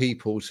bring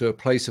people to a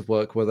place of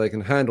work where they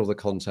can handle the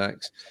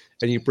contacts,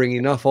 and you bring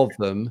enough of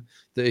them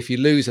that if you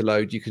lose a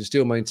load, you can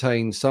still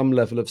maintain some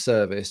level of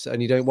service,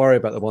 and you don't worry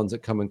about the ones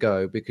that come and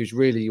go, because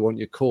really you want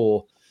your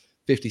core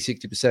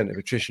 50-60%. Of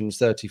attrition's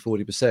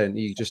 30-40%.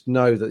 You just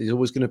know that there's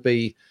always going to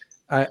be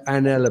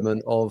an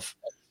element of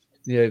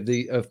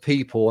of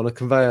people on a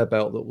conveyor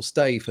belt that will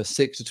stay for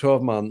 6 to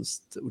 12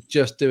 months, that will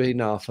just do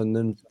enough, and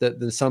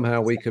then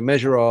somehow we can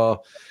measure our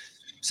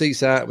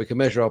CSAT, we can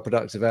measure our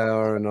productive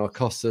hour, and our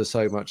costs are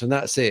so much, and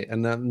that's it.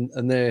 And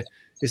there,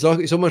 it's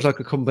almost like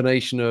a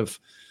combination of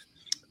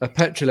a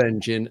petrol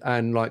engine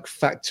and like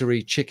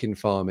factory chicken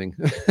farming.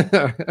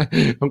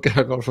 I'm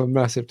going off on a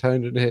massive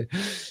tangent here.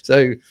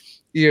 So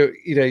you're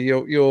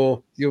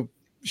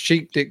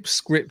sheepdip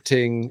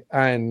scripting,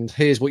 and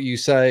here's what you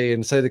say,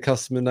 and say the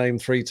customer name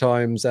 3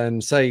 times,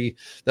 and say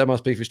that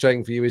must be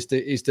frustrating for you, is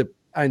the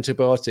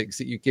antibiotics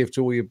that you give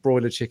to all your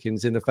broiler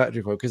chickens in the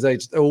factory farm, because they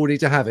all need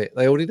to have it.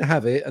 They all need to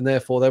have it, and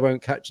therefore they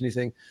won't catch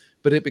anything.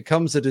 But it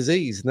becomes a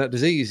disease, and that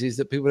disease is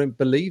that people don't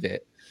believe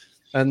it.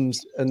 And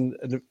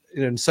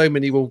so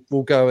many will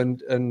go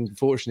and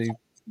unfortunately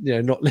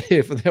not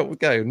live, and they'll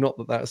go. Not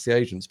that that's the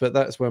agents, but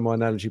that's where my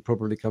analogy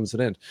probably comes to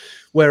an end.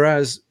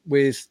 Whereas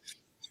with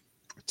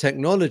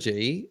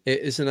technology,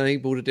 it has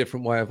enabled a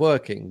different way of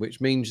working,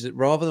 which means that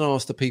rather than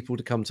ask the people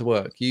to come to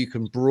work, you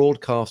can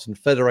broadcast and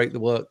federate the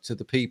work to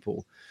the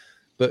people,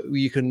 but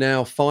you can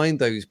now find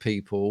those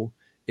people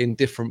in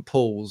different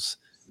pools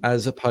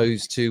as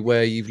opposed to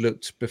where you've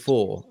looked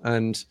before.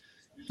 And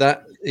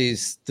that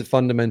is the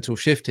fundamental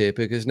shift here,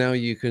 because now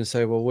you can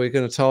say, well, we're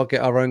going to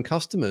target our own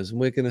customers, and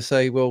we're going to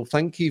say, well,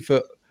 thank you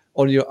for,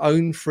 on your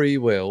own free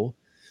will,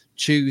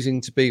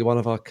 choosing to be one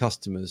of our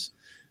customers.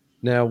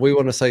 Now we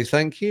want to say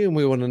thank you, and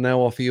we want to now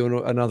offer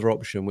you another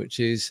option,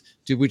 which is,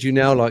 would you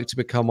now like to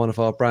become one of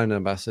our brand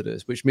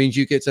ambassadors? Which means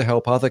you get to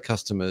help other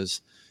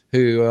customers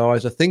who are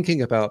either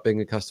thinking about being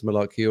a customer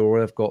like you,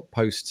 or have got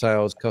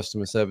post-sales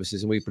customer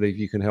services, and we believe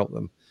you can help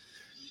them.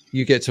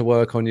 You get to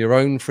work on your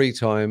own free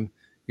time.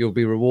 You'll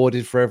be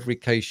rewarded for every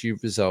case you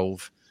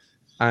resolve,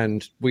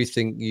 and we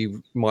think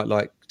you might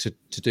like to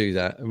do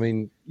that. I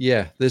mean,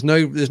 yeah, there's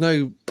no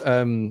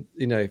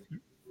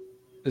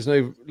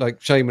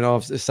like shame in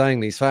our saying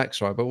these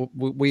facts, right? But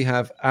we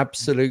have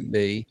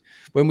absolutely,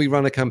 when we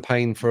run a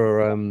campaign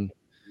for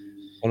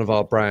one of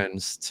our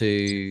brands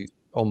to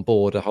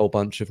onboard a whole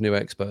bunch of new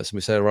experts, and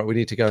we say, right, we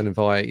need to go and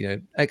invite,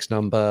 X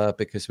number,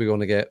 because we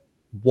want to get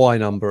Y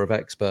number of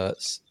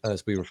experts,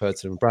 as we refer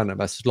to them, brand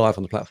ambassadors, live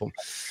on the platform.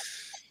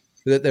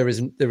 That there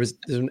isn't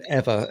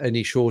ever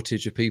any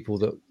shortage of people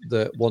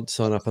that want to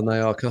sign up, and they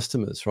are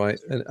customers, right?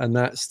 And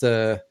that's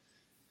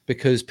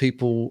because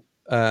people,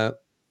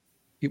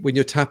 when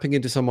you're tapping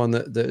into someone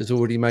that has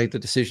already made the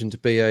decision to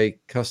be a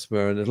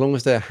customer, and as long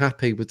as they're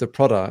happy with the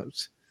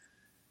product,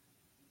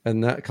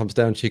 and that comes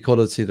down to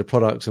quality of the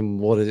product and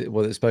what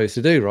it's supposed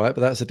to do, right? But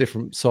that's a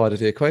different side of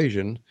the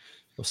equation,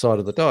 or side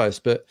of the dice.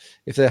 But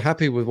if they're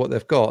happy with what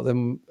they've got,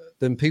 then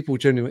people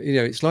genuinely,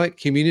 it's like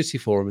community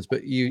forums,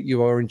 but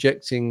you are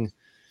injecting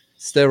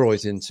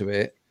steroids into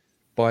it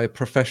by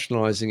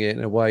professionalizing it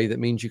in a way that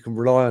means you can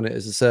rely on it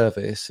as a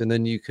service, and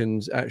then you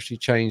can actually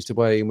change the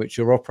way in which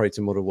your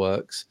operating model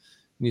works.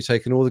 And you're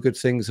taking all the good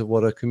things of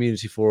what a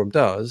community forum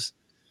does,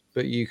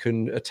 but you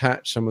can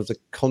attach some of the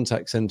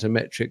contact center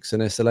metrics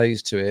and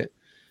SLAs to it.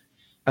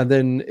 And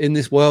then in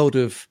this world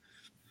of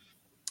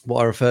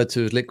what I referred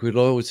to as liquid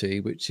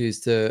loyalty, which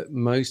is that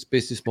most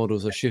business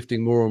models are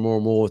shifting more and more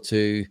and more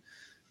to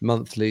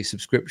monthly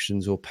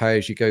subscriptions or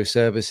pay-as-you-go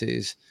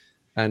services,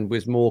 and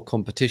with more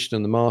competition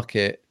on the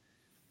market,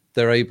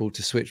 they're able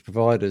to switch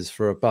providers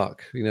for a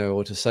buck,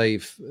 or to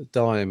save a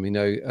dime,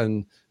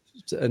 and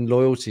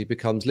loyalty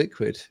becomes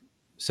liquid.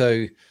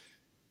 So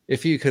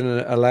if you can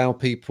allow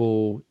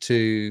people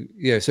to,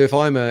 so if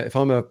I'm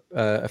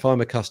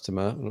a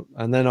customer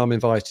and then I'm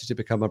invited to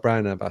become a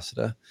brand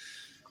ambassador,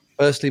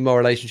 firstly, my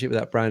relationship with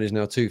that brand is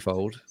now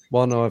twofold.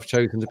 One, I've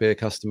chosen to be a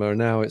customer, and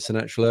now it's an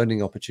actual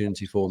earning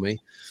opportunity for me.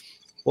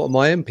 What are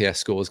my NPS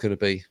scores going to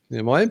be?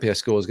 My NPS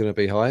score is going to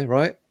be high,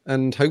 right?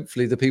 And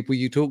hopefully the people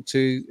you talk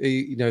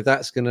to,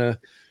 that's going to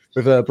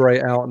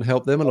reverberate out and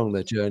help them along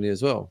their journey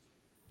as well.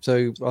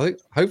 So I think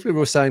hopefully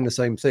we're saying the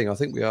same thing. I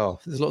think we are.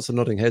 There's lots of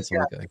nodding heads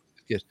on the go.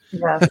 Good.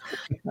 Yes.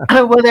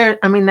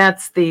 Well,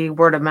 that's the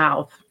word of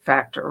mouth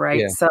factor, right?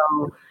 Yeah. So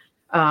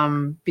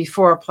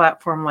before a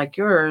platform like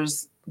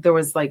yours, there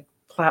was like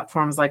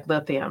platforms like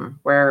Lithium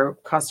where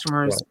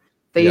customers,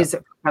 they use it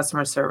for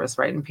customer service,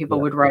 right? And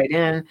people would write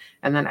in,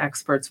 and then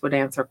experts would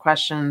answer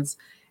questions.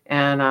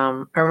 And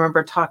I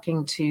remember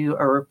talking to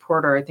a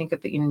reporter, I think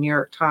at the New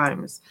York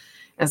Times.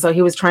 And so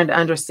he was trying to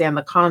understand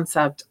the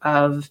concept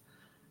of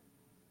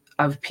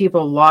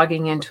people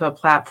logging into a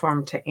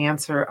platform to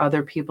answer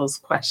other people's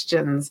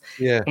questions.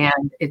 Yeah.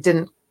 And it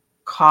didn't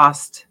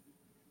cost,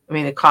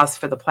 it cost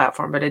for the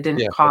platform, but it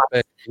didn't cost.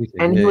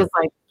 And he was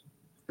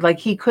like,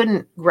 he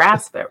couldn't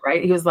grasp it,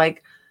 right? He was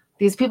like,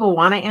 these people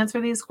want to answer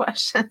these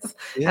questions.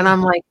 Yeah. And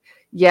I'm like,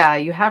 yeah,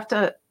 you have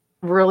to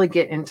really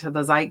get into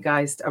the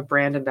zeitgeist of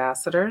brand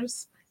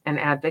ambassadors and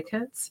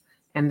advocates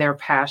and their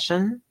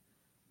passion,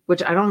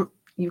 which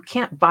you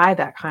can't buy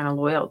that kind of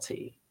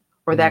loyalty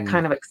or that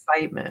kind of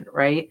excitement,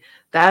 right?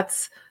 That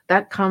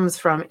comes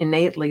from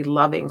innately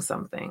loving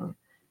something.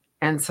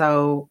 And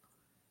so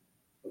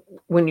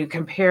when you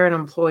compare an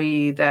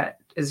employee that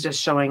is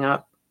just showing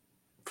up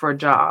for a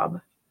job,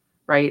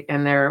 right,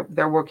 and they're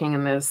working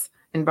in this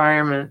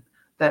environment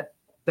that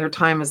their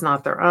time is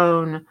not their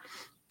own,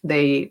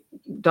 they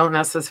don't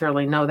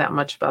necessarily know that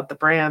much about the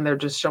brand, they're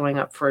just showing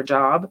up for a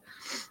job,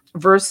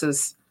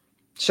 versus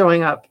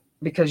showing up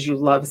because you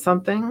love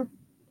something.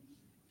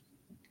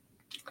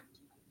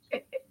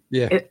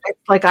 It's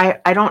like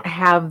I don't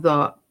have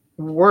the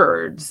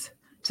words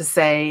to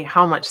say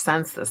how much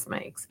sense this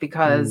makes,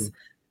 because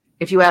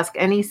if you ask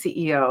any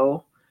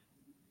CEO,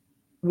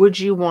 would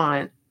you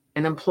want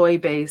an employee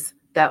base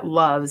that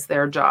loves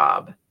their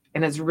job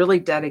and is really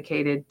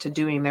dedicated to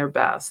doing their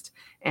best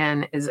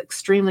and is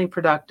extremely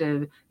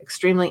productive,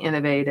 extremely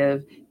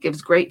innovative,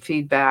 gives great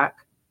feedback?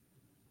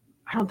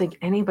 I don't think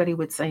anybody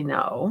would say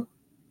no.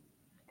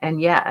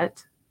 And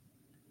yet,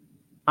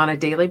 on a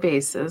daily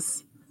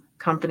basis,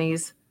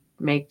 companies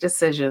make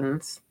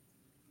decisions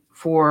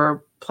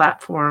for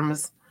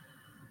platforms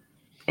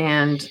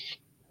and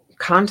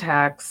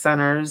contact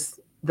centers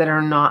that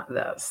are not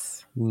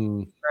this,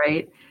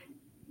 right?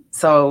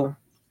 So,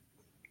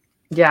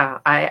 yeah,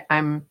 I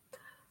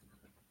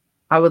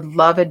would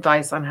love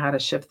advice on how to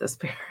shift this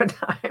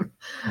paradigm,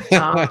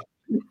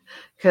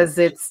 because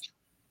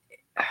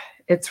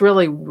it's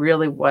really,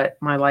 really what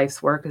my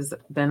life's work has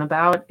been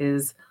about,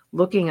 is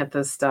looking at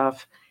this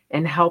stuff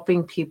and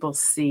helping people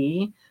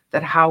see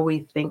that how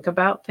we think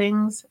about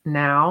things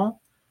now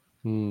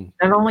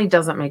not only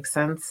doesn't make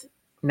sense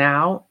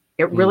now,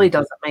 it really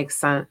doesn't make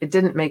sense. It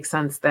didn't make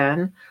sense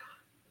then.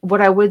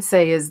 What I would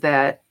say is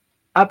that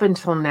up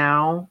until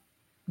now,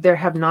 there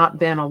have not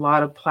been a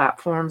lot of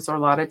platforms or a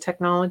lot of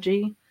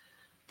technology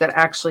that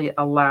actually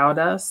allowed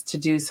us to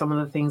do some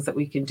of the things that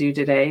we can do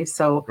today.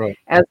 So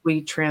as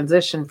we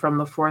transition from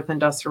the fourth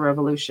industrial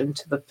revolution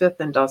to the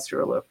fifth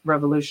industrial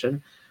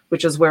revolution,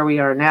 which is where we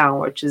are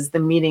now, which is the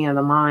meeting of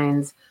the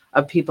minds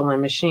of people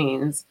and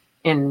machines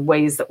in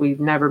ways that we've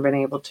never been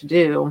able to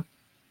do,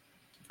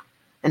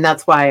 And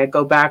that's why I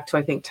go back to,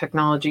 I think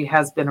technology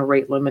has been a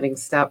rate limiting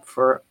step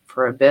for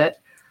a bit.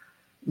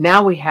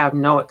 Now we have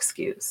no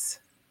excuse,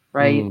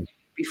 right?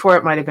 Before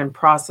it might have been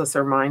process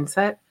or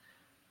mindset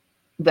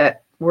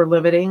that we're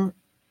limiting.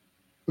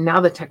 Now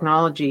the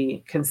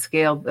technology can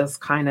scale this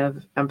kind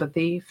of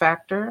empathy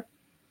factor,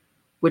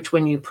 which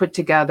when you put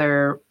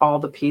together all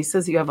the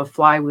pieces, you have a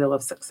flywheel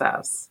of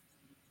success.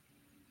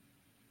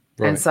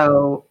 Right. And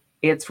so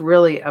it's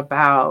really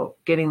about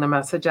getting the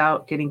message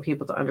out, getting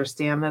people to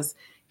understand this,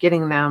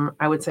 getting them,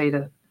 I would say,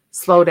 to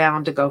slow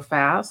down to go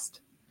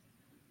fast,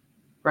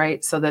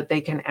 right? So that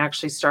they can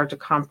actually start to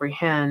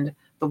comprehend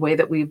the way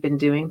that we've been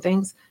doing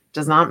things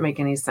does not make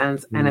any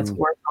sense. And it's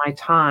worth my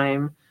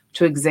time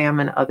to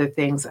examine other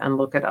things and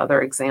look at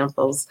other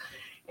examples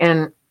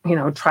and,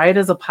 try it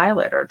as a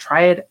pilot or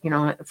try it,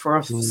 for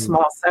a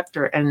small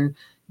sector and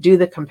do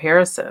the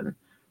comparison,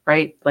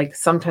 right? Like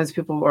sometimes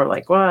people are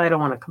like, well, I don't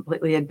want to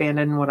completely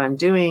abandon what I'm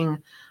doing.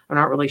 I'm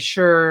not really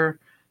sure,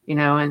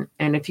 and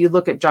if you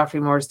look at Geoffrey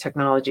Moore's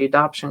technology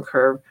adoption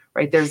curve,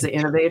 right, there's the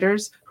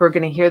innovators who are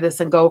going to hear this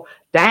and go,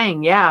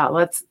 dang, yeah,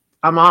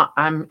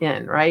 I'm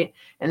in, right?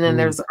 And then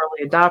there's the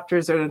early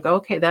adopters that are going to go,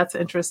 okay, that's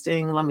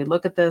interesting. Let me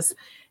look at this.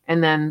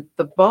 And then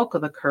the bulk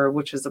of the curve,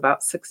 which is about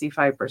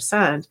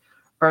 65%,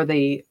 are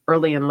the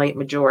early and late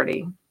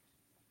majority.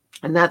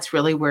 And that's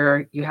really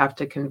where you have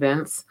to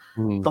convince.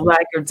 The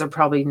laggards are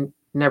probably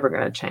never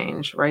going to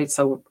change, right?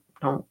 So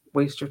don't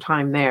waste your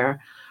time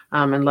there,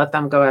 and let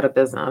them go out of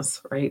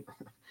business, right?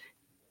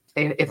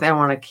 If they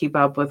want to keep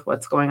up with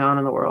what's going on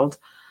in the world.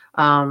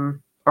 Or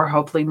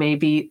hopefully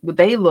maybe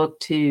they look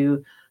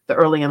to the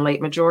early and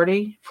late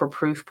majority for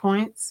proof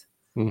points.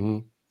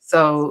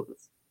 So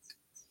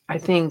I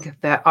think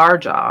that our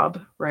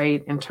job,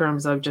 right, in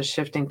terms of just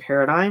shifting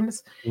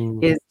paradigms,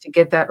 is to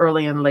get that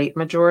early and late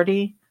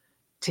majority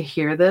to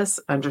hear this,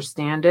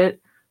 understand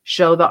it,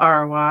 show the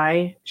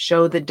ROI,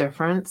 show the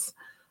difference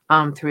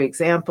through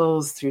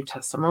examples, through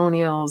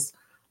testimonials,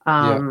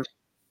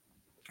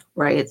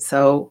 right?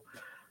 So,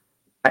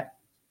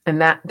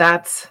 and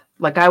that's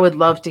like, I would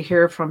love to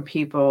hear from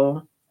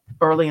people,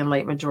 early and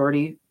late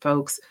majority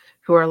folks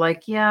who are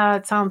like, yeah,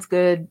 it sounds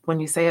good when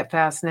you say it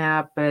fast,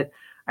 Nap, but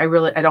I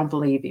don't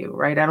believe you,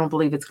 right? I don't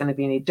believe it's going to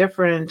be any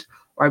different,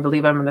 or I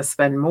believe I'm going to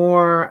spend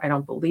more. I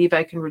don't believe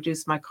I can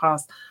reduce my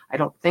costs. I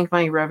don't think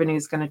my revenue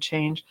is going to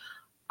change.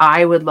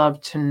 I would love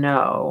to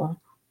know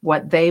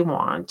what they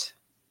want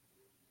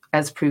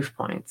as proof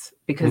points,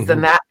 because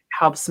then that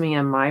helps me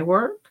in my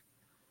work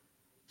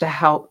to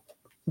help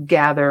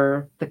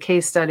gather the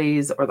case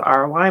studies or the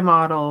ROI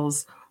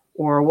models,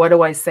 or what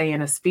do I say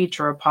in a speech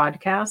or a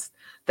podcast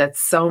that's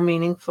so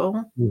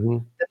meaningful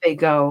that they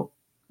go,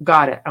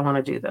 got it, I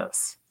want to do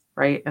this,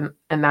 right?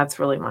 And that's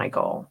really my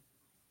goal.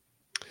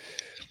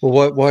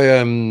 Well, why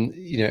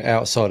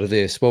outside of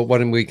this, well, why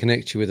don't we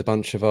connect you with a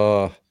bunch of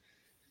our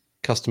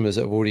customers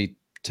that have already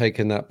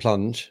taken that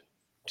plunge,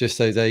 just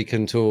so they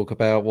can talk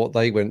about what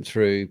they went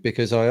through?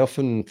 Because I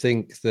often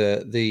think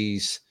that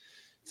these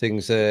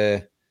things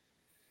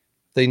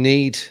they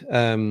need.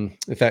 In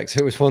fact,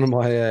 it was one of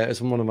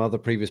my other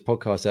previous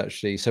podcasts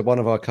actually. So one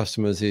of our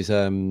customers is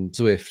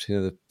Zwift,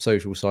 the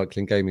social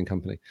cycling gaming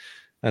company,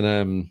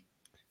 and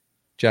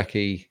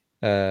Jackie,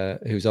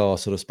 who's our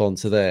sort of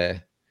sponsor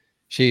there,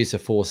 she's a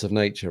force of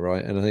nature,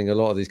 right? And I think a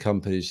lot of these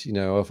companies,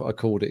 I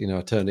called it,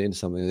 I turned it into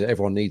something that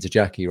everyone needs a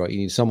Jackie, right? You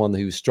need someone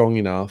who's strong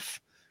enough,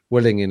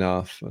 willing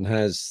enough, and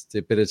has the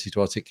ability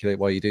to articulate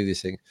why you do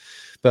this thing.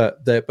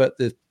 But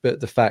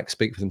the facts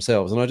speak for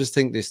themselves. And I just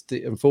think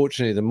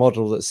unfortunately, the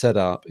model that's set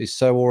up is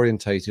so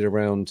orientated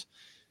around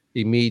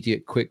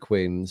immediate quick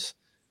wins,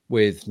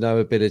 with no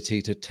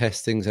ability to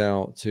test things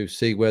out, to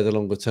see where the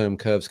longer term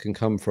curves can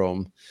come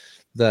from,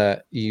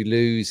 that you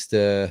lose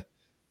they're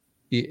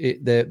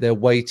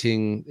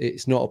waiting.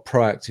 It's not a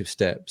proactive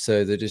step,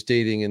 so they're just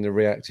dealing in the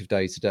reactive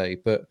day to day.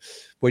 But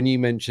when you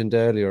mentioned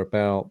earlier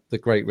about the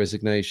Great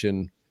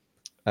Resignation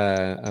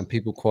and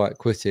people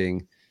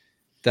quitting,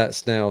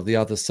 that's now the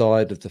other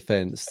side of the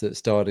fence that's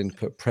starting to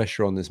put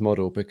pressure on this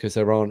model, because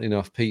there aren't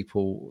enough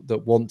people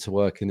that want to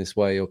work in this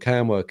way or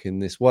can work in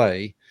this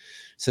way.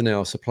 So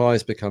now supply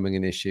is becoming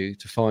an issue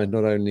to find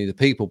not only the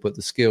people, but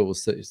the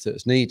skills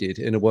that's needed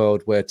in a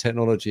world where as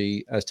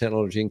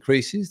technology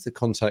increases, the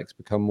contacts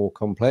become more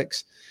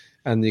complex,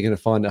 and you're going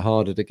to find it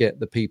harder to get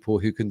the people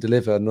who can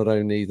deliver not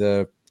only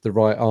the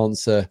right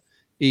answer,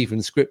 even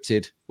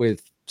scripted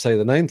with, say,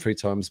 the name 3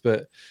 times,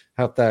 but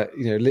have that,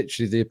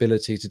 literally the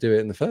ability to do it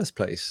in the first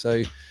place.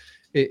 So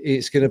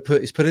it's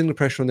putting the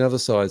pressure on the other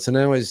side. So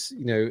now there's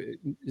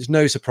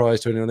no surprise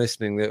to anyone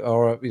listening that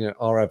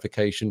our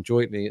advocation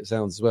jointly, it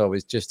sounds as well,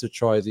 is just to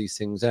try these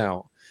things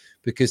out,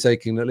 because they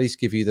can at least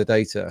give you the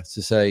data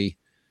to say,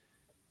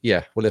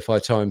 yeah, well, if I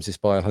times this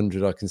by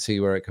 100, I can see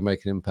where it can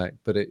make an impact.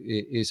 But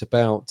it's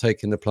about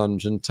taking the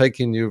plunge and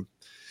taking the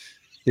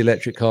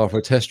electric car for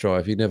a test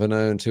drive. You never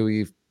know until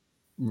you've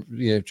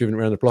driven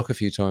around the block a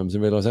few times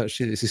and realize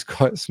actually this is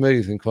quite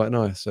smooth and quite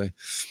nice. So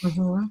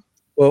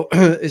well,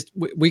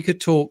 we could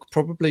talk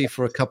probably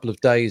for a couple of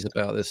days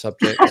about this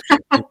subject.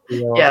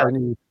 We are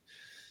only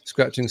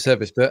scratching the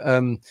surface, but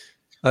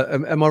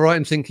Am I right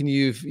in thinking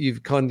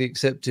you've kindly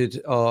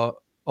accepted our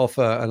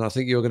offer, and I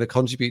think you're going to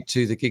contribute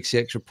to the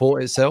GigCX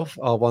report itself,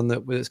 our one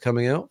that's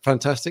coming out?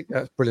 Fantastic,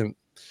 that's brilliant.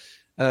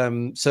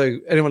 So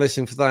anyone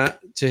listening for that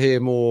to hear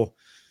more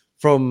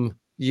from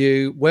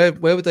you, where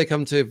would they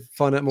come to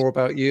find out more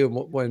about you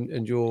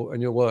and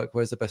your work?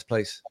 Where's the best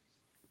place?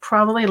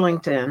 Probably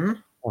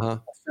LinkedIn. Uh-huh.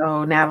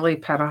 So Natalie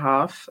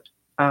Petouhoff,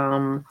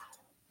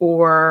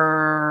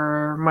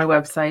 or my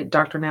website,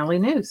 Dr. Natalie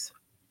News.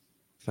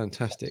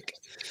 Fantastic.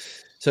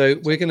 So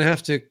we're going to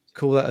have to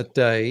call that a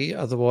day.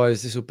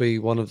 Otherwise, this will be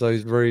one of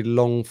those very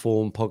long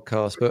form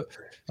podcasts. But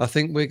I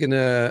think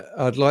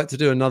I'd like to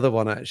do another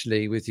one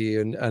actually with you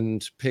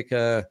and pick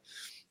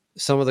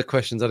some of the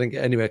questions I didn't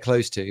get anywhere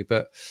close to.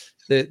 But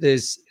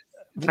there's.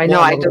 I know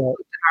I just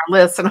looked at our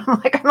list and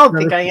I'm like, I don't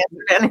think I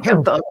answered any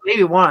of those.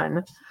 Maybe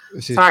one.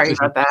 Sorry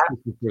about that.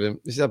 This is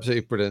brilliant. This is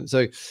absolutely brilliant.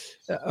 So,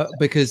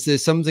 because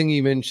there's something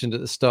you mentioned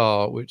at the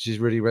start, which is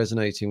really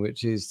resonating,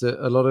 which is that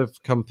a lot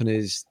of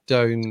companies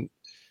don't.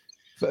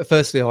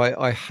 Firstly,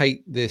 I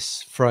hate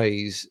this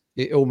phrase.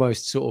 It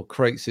almost sort of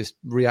creates this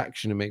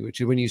reaction in me, which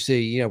is when you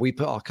see, we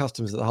put our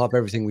customers at the heart of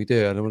everything we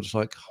do, and I'm just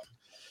like,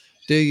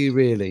 do you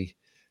really?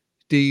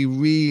 Do you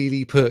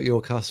really put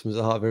your customers at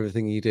the heart of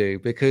everything you do?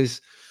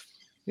 Because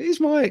it's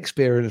my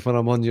experience when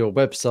I'm on your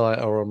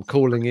website or I'm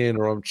calling in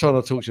or I'm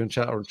trying to talk to you in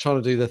chat or I'm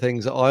trying to do the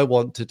things that I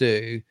want to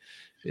do.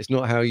 It's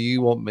not how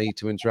you want me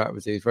to interact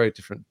with you. It's very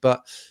different.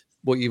 But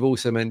what you've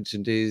also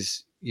mentioned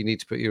is you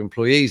need to put your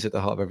employees at the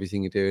heart of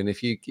everything you do. And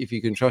if you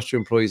can trust your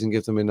employees and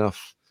give them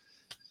enough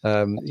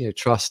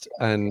trust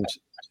and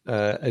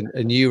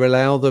you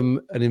allow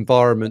them an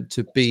environment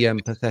to be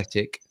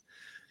empathetic,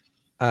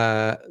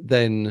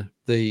 then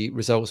the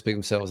results speak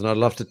themselves. And I'd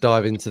love to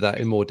dive into that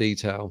in more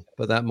detail,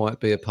 but that might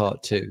be a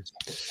part 2.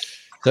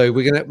 So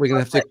we're gonna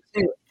have to.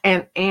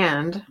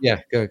 And yeah,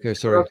 go.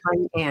 Sorry.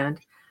 And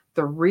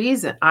the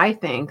reason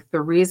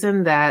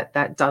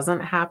that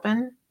doesn't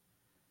happen,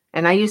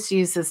 and I used to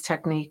use this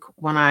technique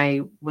when I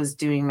was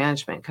doing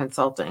management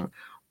consulting,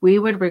 we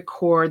would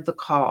record the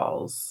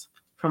calls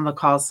from the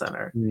call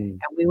center and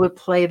we would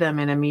play them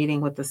in a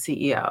meeting with the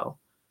CEO.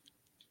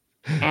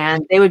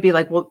 And they would be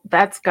like, well,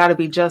 that's got to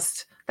be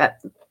just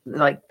that,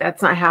 like,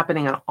 that's not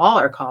happening on all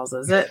our calls,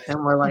 is it?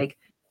 And we're like,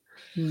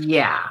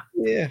 yeah.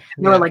 And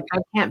they were like,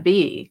 that can't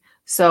be.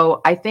 So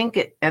I think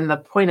and the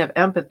point of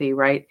empathy,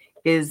 right,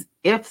 is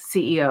if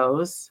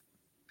CEOs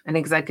and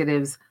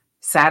executives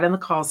sat in the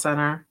call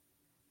center,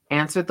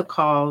 answered the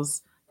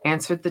calls,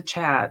 answered the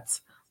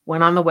chats,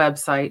 went on the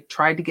website,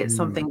 tried to get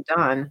something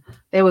done,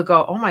 they would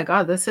go, oh my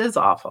God, this is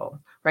awful,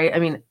 right? I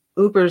mean,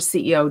 Uber's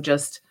CEO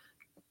just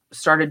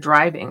started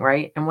driving,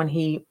 right? And when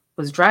he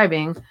was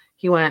driving,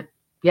 he went,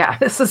 yeah,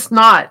 this is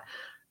not,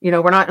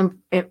 we're not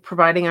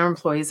providing our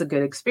employees a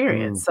good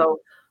experience. So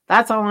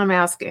that's all I'm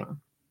asking,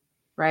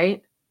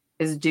 right?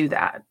 Is do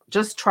that.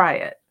 Just try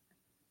it.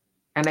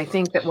 And I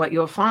think that what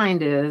you'll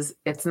find is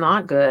it's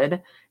not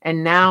good.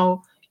 And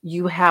now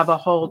you have a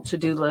whole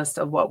to-do list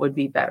of what would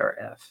be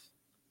better if.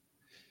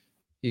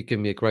 You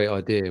give me a great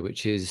idea,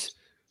 which is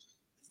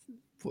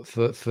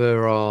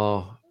for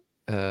our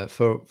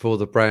for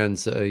the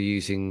brands that are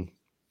using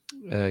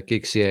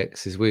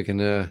GigCX, is we're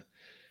gonna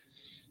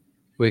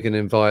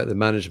invite the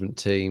management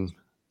team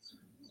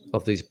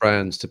of these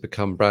brands to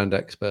become brand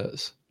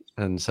experts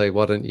and say,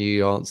 why don't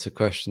you answer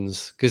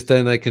questions? Because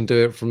then they can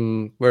do it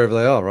from wherever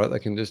they are, right? They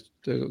can just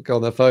go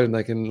on their phone,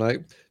 they can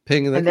like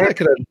ping, and they're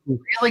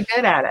really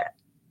good at it.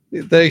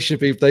 They should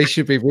be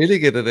really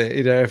good at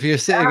it. If you're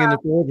sitting in the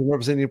boardroom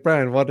representing your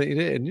brand, why don't you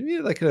do it?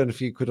 And they can earn a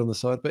few quid on the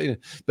side. But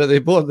but the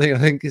important thing I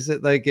think is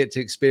that they get to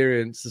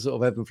experience the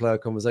sort of ebb and flow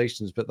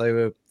conversations. But they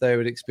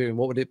would experience,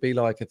 what would it be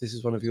like if this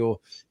is one of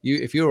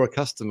if you're a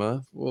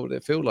customer, what would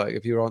it feel like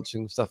if you're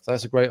answering stuff?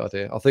 That's a great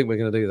idea. I think we're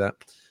going to do that.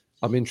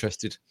 I'm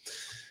interested.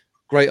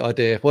 Great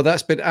idea. Well,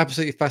 that's been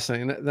absolutely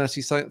fascinating.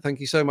 Natalie, thank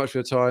you so much for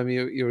your time.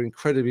 You're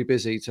incredibly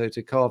busy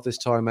to carve this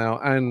time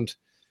out, and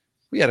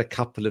we had a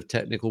couple of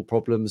technical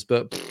problems,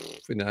 but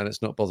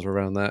let's not bother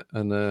around that.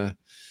 And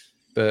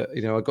but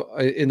I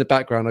got in the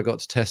background, I got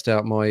to test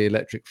out my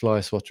electric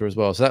fly swatter as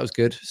well, so that was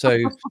good. So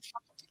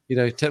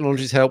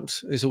technology's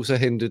helped. It's also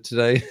hindered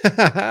today,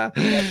 but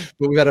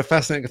we've had a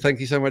fascinating. Thank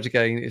you so much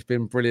again. It's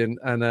been brilliant,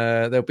 and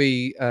there'll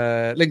be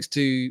links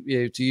to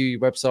your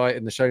website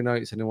in the show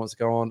notes. Anyone wants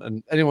to go on,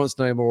 and anyone wants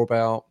to know more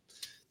about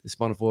this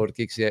wonderful world of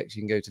GigCX,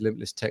 you can go to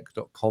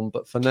limitlesstech.com.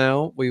 But for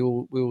now, we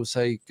will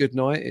say good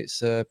night.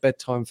 It's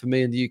bedtime for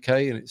me in the UK,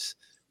 and it's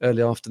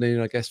early afternoon,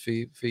 I guess, for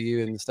you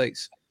in the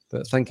States.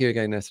 But thank you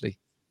again, Natalie.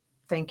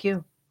 Thank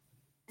you.